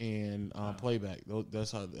really, and playback.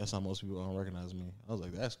 That's how most people recognize me. I was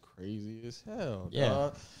like, that's crazy as hell. Yeah.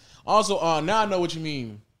 Dog. Also, now I know what you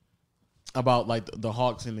mean about like the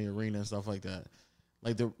Hawks in the arena and stuff like that.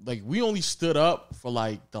 Like we only stood up for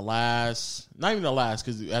like the last, not even the last,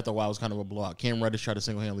 because after a while it was kind of a blowout. Cam Reddish tried to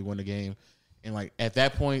single-handedly win the game, and like at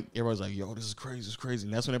that point everybody's like, "Yo, this is crazy,"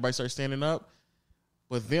 and that's when everybody started standing up.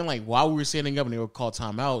 But then like while we were standing up and they were called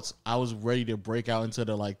timeouts, I was ready to break out into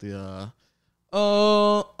the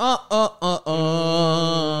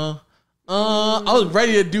I was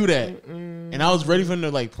ready to do that, and I was ready for them to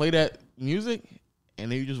like play that music,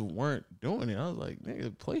 and they just weren't doing it. I was like,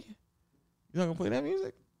 nigga, play. You're not gonna play that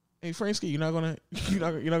music? Hey, Franksky, you're not gonna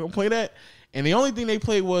play that? And the only thing they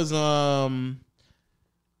played was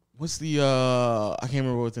what's the I can't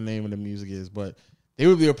remember what the name of the music is, but they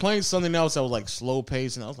were playing something else that was like slow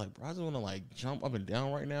pace, and I was like, bro, I just want to like jump up and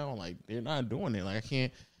down right now. Like they're not doing it. Like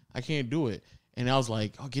I can't do it. And I was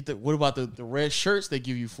like, oh, what about the red shirts they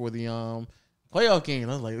give you for the playoff game?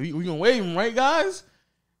 And I was like, we gonna wave them, right, guys?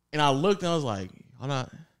 And I looked and I was like, y'all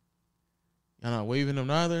not waving them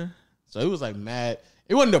neither. So it was like mad.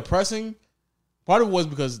 It wasn't depressing. Part of it was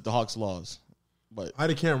because the Hawks lost. But How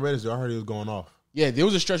did Cam Reddish do? I heard he was going off. yeah, there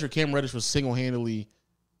was a stretch where Cam Reddish was single-handedly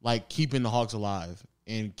like keeping the Hawks alive.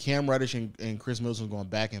 And Cam Reddish and Chris Middleton was going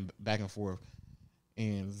back and forth.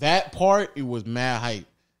 And that part, it was mad hype.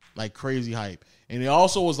 Like crazy hype. And it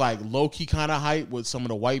also was like low-key kind of hype with some of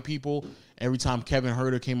the white people. Every time Kevin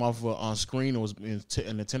Huerter came off on screen, it was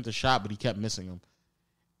an attempted shot, but he kept missing them.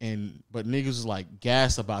 But niggas was like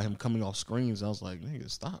gassed about him coming off screens. I was like, nigga,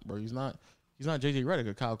 stop, bro. He's not JJ Redick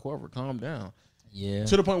or Kyle Korver. Calm down. Yeah.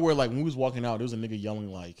 To the point where like when we was walking out, there was a nigga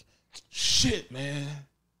yelling like, shit, man.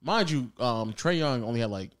 Mind you, Trae Young only had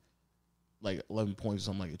like 11 points or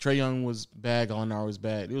something like that. Trae Young was bad, Gallinari was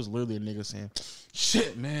bad. It was literally a nigga saying,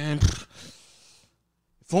 shit, man.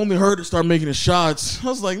 If only her to start making the shots. I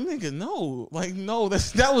was like, nigga, no. Like, no,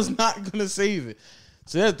 that was not gonna save it.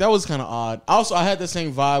 So that was kind of odd. Also, I had the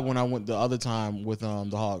same vibe when I went the other time with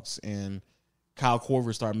the Hawks, and Kyle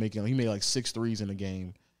Korver started he made like 6 threes in the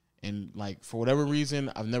game. And like for whatever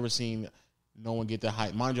reason, I've never seen no one get that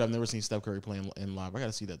hype. Mind you, I've never seen Steph Curry playing in live. I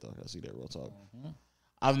gotta see that though. I gotta see that, real talk. Mm-hmm.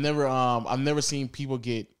 I've never seen people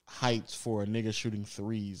get hyped for a nigga shooting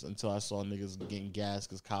threes until I saw niggas getting gassed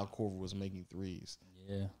because Kyle Korver was making threes.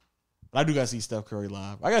 Yeah. But I do gotta see Steph Curry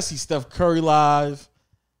live. I gotta see Steph Curry live.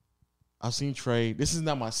 I've seen Trae. This is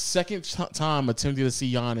now my second time attempting to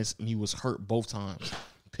see Giannis, and he was hurt both times.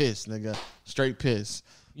 Pissed, nigga. Straight pissed.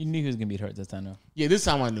 You knew he was gonna be hurt this time, though. Yeah, this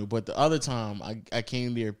time I knew, but the other time I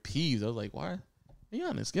came there peeved. I was like, why? Hey,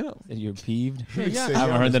 Giannis, get up. You're peeved. Yeah, He said, I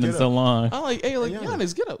haven't heard that in "Giannis, so long. I'm like, hey, like, Hey,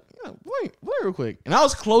 Giannis, get up. Wait real quick. And I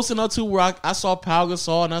was close enough to where I saw Pau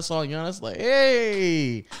Gasol and I saw Giannis like,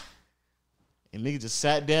 hey. And nigga just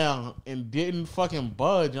sat down and didn't fucking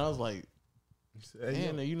budge. And I was like, Hey,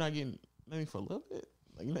 damn, yo. you're not getting nothing for a little bit?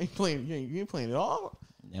 Like, you ain't playing, you ain't playing at all?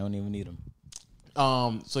 They don't even need him.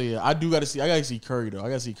 So yeah, I gotta see Curry though. I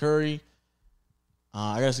gotta see Curry.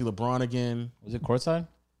 I gotta see LeBron again. Was it courtside?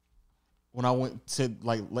 When I went to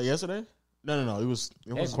like yesterday? No. It was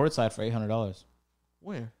They had courtside for $800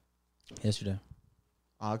 where? yesterday.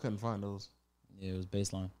 I couldn't find those. Yeah, it was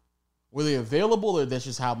baseline. Were they available or that's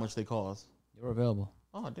just how much they cost? They were available.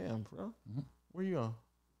 Oh damn, bro. Mhm. Where you on?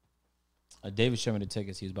 David showed me the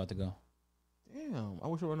tickets. He was about to go. Damn, I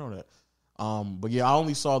wish I would know that. But yeah, I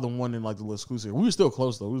only saw the one in like the little exclusive. We were still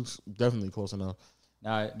close though. We was definitely close enough.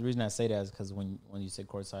 Now, the reason I say that is because when you say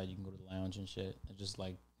courtside, you can go to the lounge and shit. It's just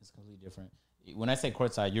like, it's completely different. When I say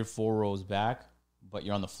courtside, you're 4 rows back, but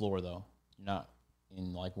you're on the floor, though. You're not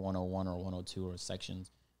in like 101 or 102 or sections.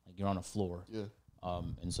 Like, you're on the floor. Yeah.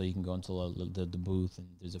 And so you can go into the booth, and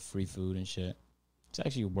there's a free food and shit. It's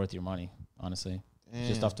actually worth your money, honestly.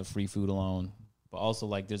 Just off the free food alone. But also,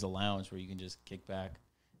 like, there's a lounge where you can just kick back,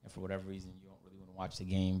 and for whatever reason, you don't really want to watch the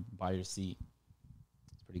game, buy your seat.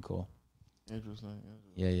 It's pretty cool. Interesting.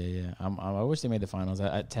 Yeah. I wish they made the finals.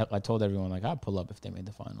 I told everyone, like, I'd pull up if they made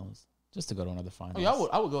the finals, just to go to another finals. Oh, yeah,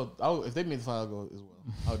 I would go. If they made the final, I'd go as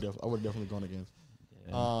well. I would definitely gone again.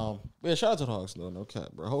 Yeah. But yeah, shout out to the Hawks though. No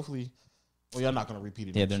cap, bro. Hopefully, well, y'all not gonna repeat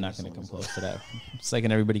it. Yeah, next they're year, not going to come so- close to that.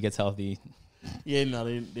 Second everybody gets healthy, Yeah, no,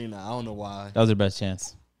 they not. I don't know why. that was their best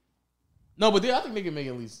chance. No, but I think they can make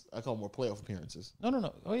at least a couple more playoff appearances.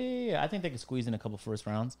 No. Oh, yeah. I think they could squeeze in a couple first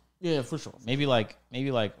rounds. Yeah, for sure. Maybe like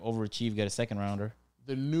overachieve, get a second rounder.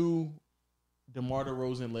 The new DeMar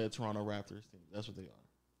DeRozan led Toronto Raptors team. That's what they are.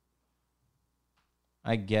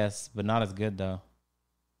 I guess, but not as good, though.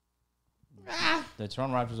 The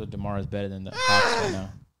Toronto Raptors with DeMar is better than the Hawks right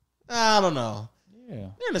now. I don't know. Yeah,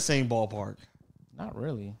 They're in the same ballpark. not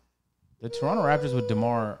really. The Toronto Raptors with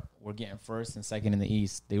DeMar were getting first and second in the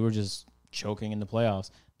East. They were just choking in the playoffs.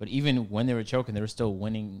 But even when they were choking, they were still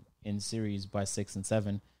winning in series by 6 and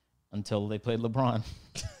 7 until they played LeBron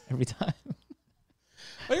every time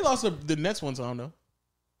They lost the Nets one time though.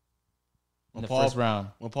 in the first round.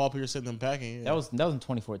 When Paul Pierce sent them packing. Yeah. That was in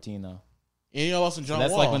 2014 though. And you lost in John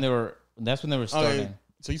That's Wall. like when they were. That's when they were starting.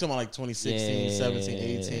 So you talking about like 2016, 17,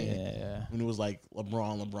 18. Yeah. when it was like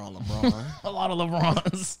LeBron. A lot of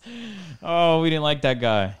LeBrons. Oh, we didn't like that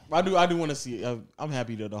guy. I do want to see. I'm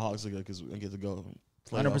happy that the Hawks are good because I get to go.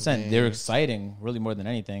 100%. They're exciting, really more than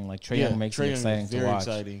anything. Like Trae Young makes it exciting to watch.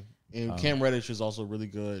 Exciting. And Cam Reddish is also really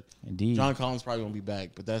good. Indeed. John Collins probably won't be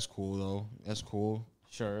back, but that's cool though. That's cool.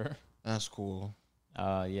 Sure. That's cool.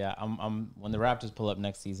 Yeah. I'm when the Raptors pull up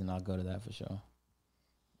next season, I'll go to that for sure.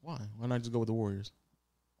 Why? Why not just go with the Warriors?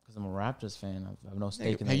 Because I'm a Raptors fan. I have no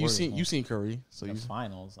stake in the Hey, Warriors. you seen Curry? So in you the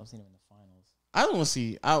finals. I've seen him in the finals. I don't want to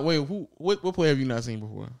see. Wait, what player have you not seen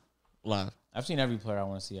before live? I've seen every player I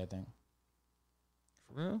want to see. I think.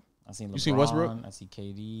 For real? I've seen LeBron. You seen Westbrook? I see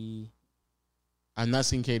KD. I've not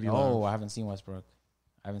seen KD. Oh, live. I haven't seen Westbrook.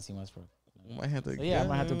 I Might have to. So yeah, I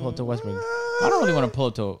might have to pull up to Westbrook. I don't really want to pull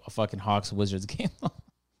up to a fucking Hawks Wizards game.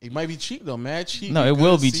 It might be cheap though, mad cheap. No, it good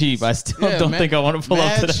will be seats. cheap. I still don't think I want to pull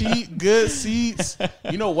up to Mad that. cheap, good seats.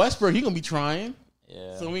 You know Westbrook, he gonna be trying,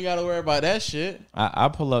 Yeah. so we gotta worry about that shit. I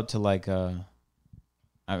pull up to like I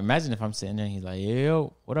imagine if I'm sitting there and he's like,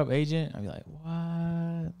 yo, what up, agent? I'd be like,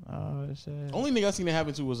 what? Oh shit. Only nigga I seen that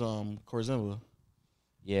happen to was Corzimba.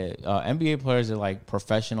 Yeah, NBA players are like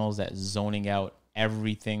professionals at zoning out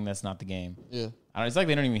everything that's not the game. Yeah, It's like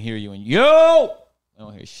they don't even hear you and yo, they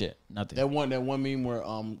don't hear shit. Nothing. that one meme where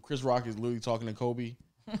Chris Rock is literally talking to Kobe,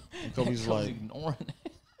 and Kobe's like, ignoring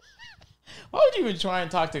it. Why would you even try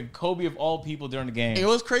and talk to Kobe of all people during the game? it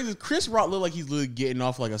was crazy. Chris Rock looked like he's literally getting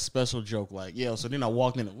off like a special joke, like yeah. So then I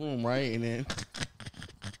walked in the room, right, and then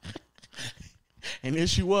and there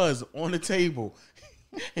she was on the table,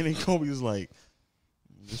 and then Kobe was like,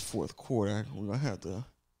 "This fourth quarter, we're gonna have to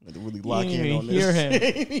really lock in on hear this." him.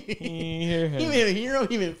 he hear him. didn't hear him.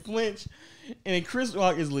 He didn't flinch. And then Chris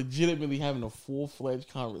Rock is legitimately having a full-fledged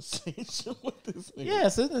conversation with this nigga. Yeah,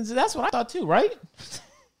 so that's what I thought too, right?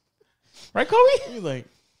 Right, Kobe? He's like,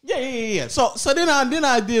 yeah. So then I did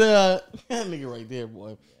that nigga right there,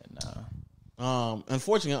 boy. Nah.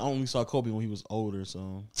 Unfortunately, I only saw Kobe when he was older,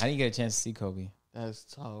 so I didn't get a chance to see Kobe. that's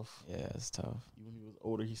tough. Yeah, it's tough. When he was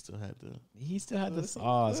older, he still had to. He still had the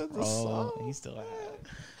sauce, had the bro. sauce. He still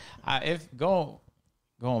had. If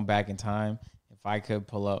going back in time, if I could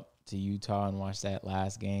pull up to Utah and watch that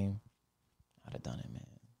last game, I'd have done it, man.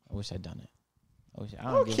 I wish I'd done it. I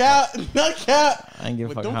don't give a fuck. Not cap. I didn't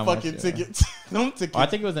give a But fuck how them much. fucking tickets. Them tickets. Oh, I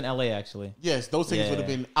think it was in LA actually. Yes, those tickets Yeah. would have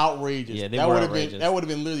been outrageous. Yeah, they that were would have outrageous. been that would have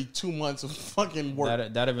been literally 2 months of fucking work.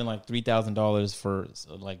 That'd have been like $3,000 for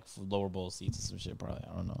like for lower bowl seats or some shit. Probably,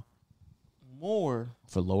 I don't know. More.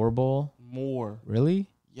 For lower bowl, really?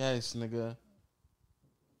 Yes, nigga.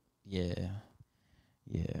 Yeah.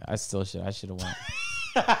 I still should. I should have went.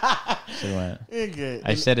 Should have went. Nigga.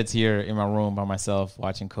 I shed a tear in my room by myself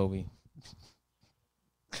watching Kobe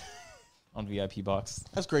on VIP box.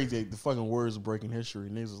 That's crazy. The fucking words of breaking history.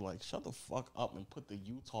 Niggas was like, shut the fuck up and put the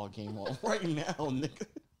Utah game on right now, nigga.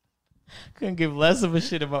 Couldn't give less of a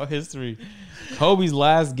shit about history. Kobe's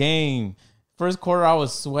last game. First quarter, I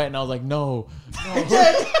was sweating. I was like, no. Hey,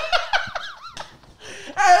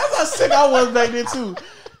 that's how sick I was back then too.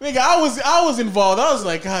 Nigga, I was involved. I was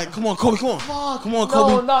like, God, come on, Kobe, come on. Come on,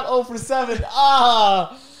 Kobe. No, not 0 for 7.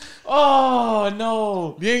 Oh,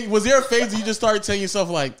 no. Then, was there a phase that you just started telling yourself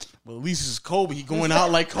like, well, at least it's Kobe. He going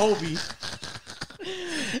out like Kobe.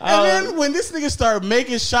 And then when this nigga started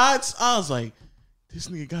making shots, I was like, this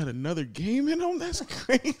nigga got another game in him? That's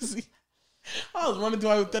crazy. I was running through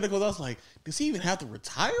hypotheticals. I was like, does he even have to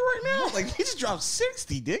retire right now? Like, he just dropped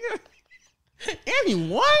 60, nigga. And he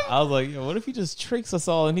won? I was like, yo, what if he just tricks us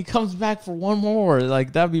all and he comes back for one more?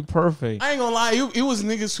 Like, that'd be perfect. I ain't gonna lie. It was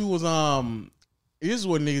niggas who was, this is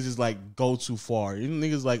what niggas is like go too far.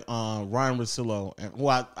 Niggas like Ryan Russillo, and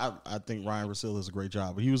well, I think Ryan Russillo does a great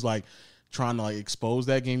job, but he was like trying to like expose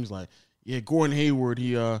that game. He's like, yeah, Gordon Hayward,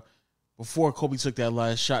 he before Kobe took that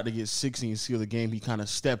last shot to get 60 and seal the game, he kind of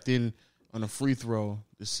stepped in on a free throw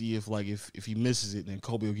to see if like if he misses it, then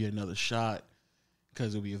Kobe will get another shot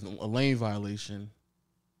because it'll be a lane violation.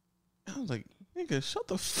 I was like, nigga, shut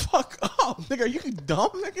the fuck up, nigga. Are you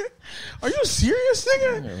dumb, nigga? Are you serious,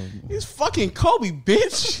 nigga? He's fucking Kobe,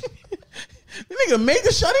 bitch. The nigga made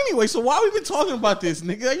the shot anyway, so why we been talking about this,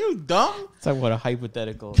 nigga? Are you dumb? It's like, what a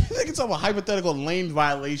hypothetical. Nigga talking about hypothetical lane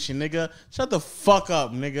violation, nigga. Shut the fuck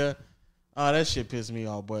up, nigga. Oh, that shit pissed me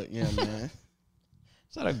off, but yeah, man.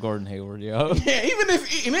 Shout out Gordon Hayward, yo. Yeah, even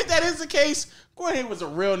if that is the case, Gordon Hayward was a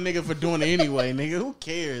real nigga for doing it anyway, nigga. Who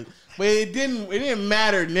cares? But it didn't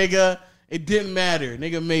matter, nigga. It didn't matter.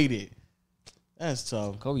 Nigga made it. That's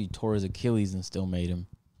tough. Kobe tore his Achilles and still made him.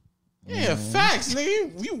 Yeah, facts,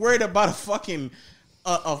 nigga. You worried about a fucking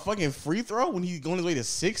free throw when he's going his way to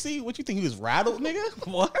 60? What you think he was rattled, nigga?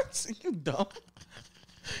 What? You dumb.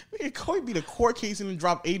 Nigga, Kobe beat a court case and then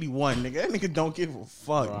dropped 81. Nigga, that nigga don't give a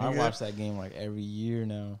fuck. Bro, I nigga. watch that game like every year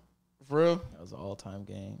now. For real. That was an all-time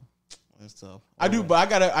game. That's tough. I do, but I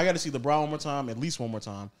gotta see LeBron one more time, at least one more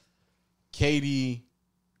time. KD,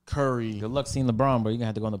 Curry. Good luck seeing LeBron, bro. You're gonna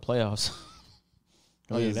have to go in the playoffs.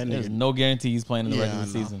 Oh, yeah, that There's nigga- no guarantee he's playing in the Yeah, regular I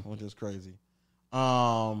know, season. which is crazy.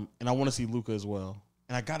 And I want to see Luka as well,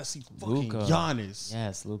 and I gotta see fucking Luka. Giannis.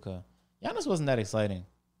 Yes, Luka. Giannis wasn't that exciting.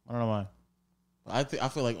 I don't know why. I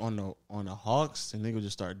feel like on the Hawks, the nigga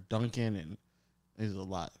just start dunking, and it's a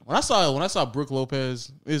lot. When I saw Brook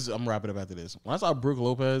Lopez, I'm wrapping up after this. When I saw Brook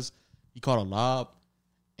Lopez, he caught a lob,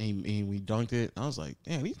 and we dunked it. I was like,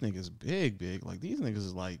 damn, these niggas big. Like these niggas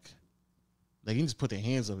is like they can just put their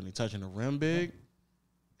hands up and they touching the rim big.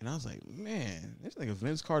 And I was like, man, this nigga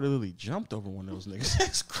Vince Carter literally jumped over one of those niggas.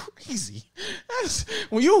 That's crazy. That's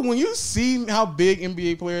when you see how big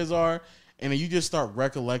NBA players are, and then you just start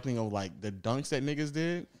recollecting of like the dunks that niggas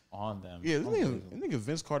did. On them. Yeah, this nigga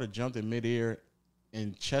Vince Carter jumped in midair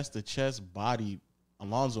and chest to chest bodied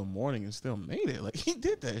Alonzo Mourning and still made it. Like he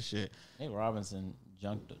did that shit. Nate Robinson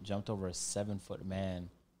jumped over a 7-foot man,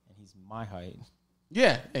 and he's my height.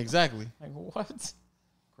 Yeah, exactly. Like what?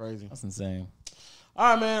 Crazy. That's insane.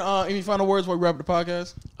 All right, man. Any final words before we wrap up the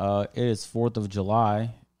podcast? It is 4th of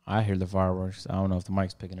July. I hear the fireworks. I don't know if the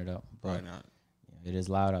mic's picking it up, but Probably not. it is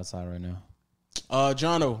loud outside right now.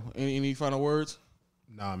 Jono, any final words?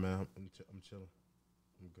 Nah, man, I'm chilling.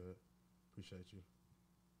 I'm good. Appreciate you.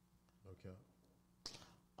 No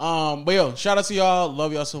cap. But yo, shout out to y'all.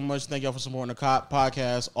 Love y'all so much. Thank y'all for supporting the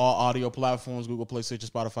podcast. All audio platforms, Google Play, Stitcher,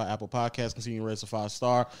 Spotify, Apple Podcasts. Continue to rate us a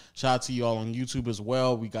 5-star. Shout out to y'all on YouTube as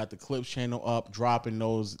well. We got the Clips channel up, dropping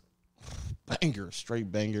those bangers,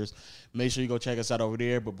 straight bangers. Make sure you go check us out over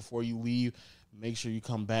there. But before you leave, make sure you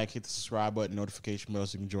come back, hit the subscribe button, notification bell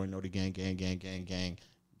so you can join the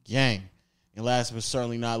gang. And last but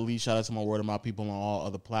certainly not least, shout out to my word of my people on all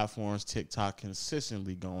other platforms. TikTok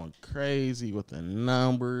consistently going crazy with the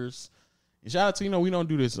numbers. And shout out to, we don't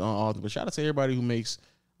do this often, but shout out to everybody who makes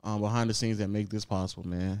behind the scenes that make this possible,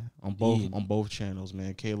 man. On both channels,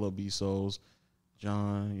 man. Caleb B. Souls,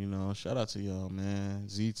 John, shout out to y'all, man.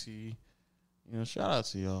 ZT. Shout out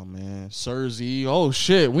to y'all, man. Sir Z. Oh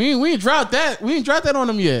shit. We ain't dropped that. We ain't dropped that on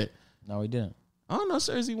them yet. No, we didn't. I don't know,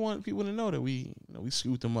 Sir Z want people to know that we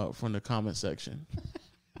scooped them up from the comment section.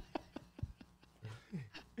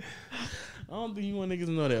 I don't think you want niggas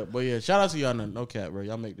to know that. But yeah, shout out to y'all. No cap, bro.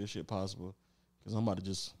 Y'all make this shit possible. Because I'm about to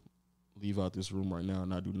just leave out this room right now and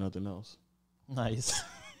not do nothing else. Nice.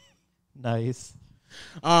 Nice.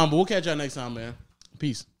 But we'll catch y'all next time, man.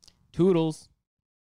 Peace. Toodles.